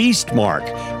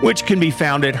 Beastmark, which can be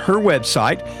found at her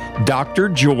website,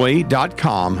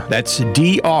 drjoye.com. That's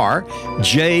drjoye.com.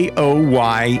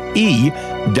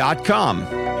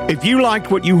 If you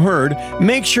liked what you heard,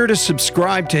 make sure to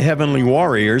subscribe to Heavenly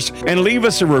Warriors and leave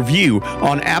us a review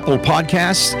on Apple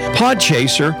Podcasts,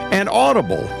 Podchaser, and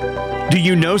Audible. Do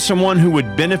you know someone who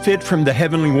would benefit from the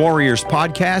Heavenly Warriors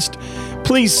podcast?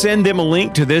 Please send them a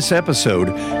link to this episode.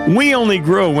 We only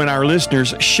grow when our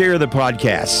listeners share the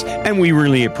podcasts, and we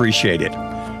really appreciate it.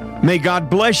 May God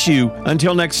bless you.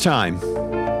 Until next time.